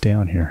able to stay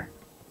on here.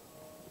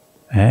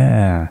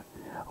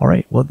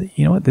 Alright, well,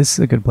 you know what? This is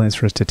a good place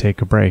for us to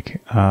take a break.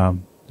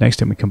 Next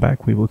time we come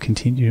back, we will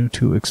continue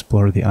to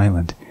explore the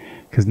island.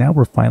 Because now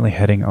we're finally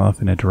heading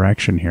off in a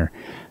direction here.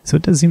 So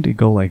it does seem to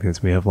go like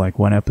this. We have like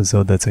one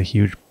episode that's a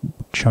huge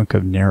chunk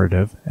of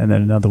narrative, and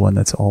then another one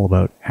that's all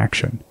about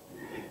action,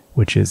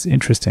 which is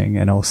interesting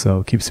and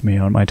also keeps me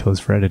on my toes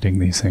for editing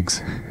these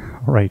things.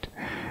 Alright,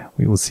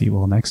 we will see you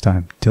all next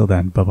time. Till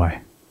then,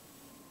 bye-bye.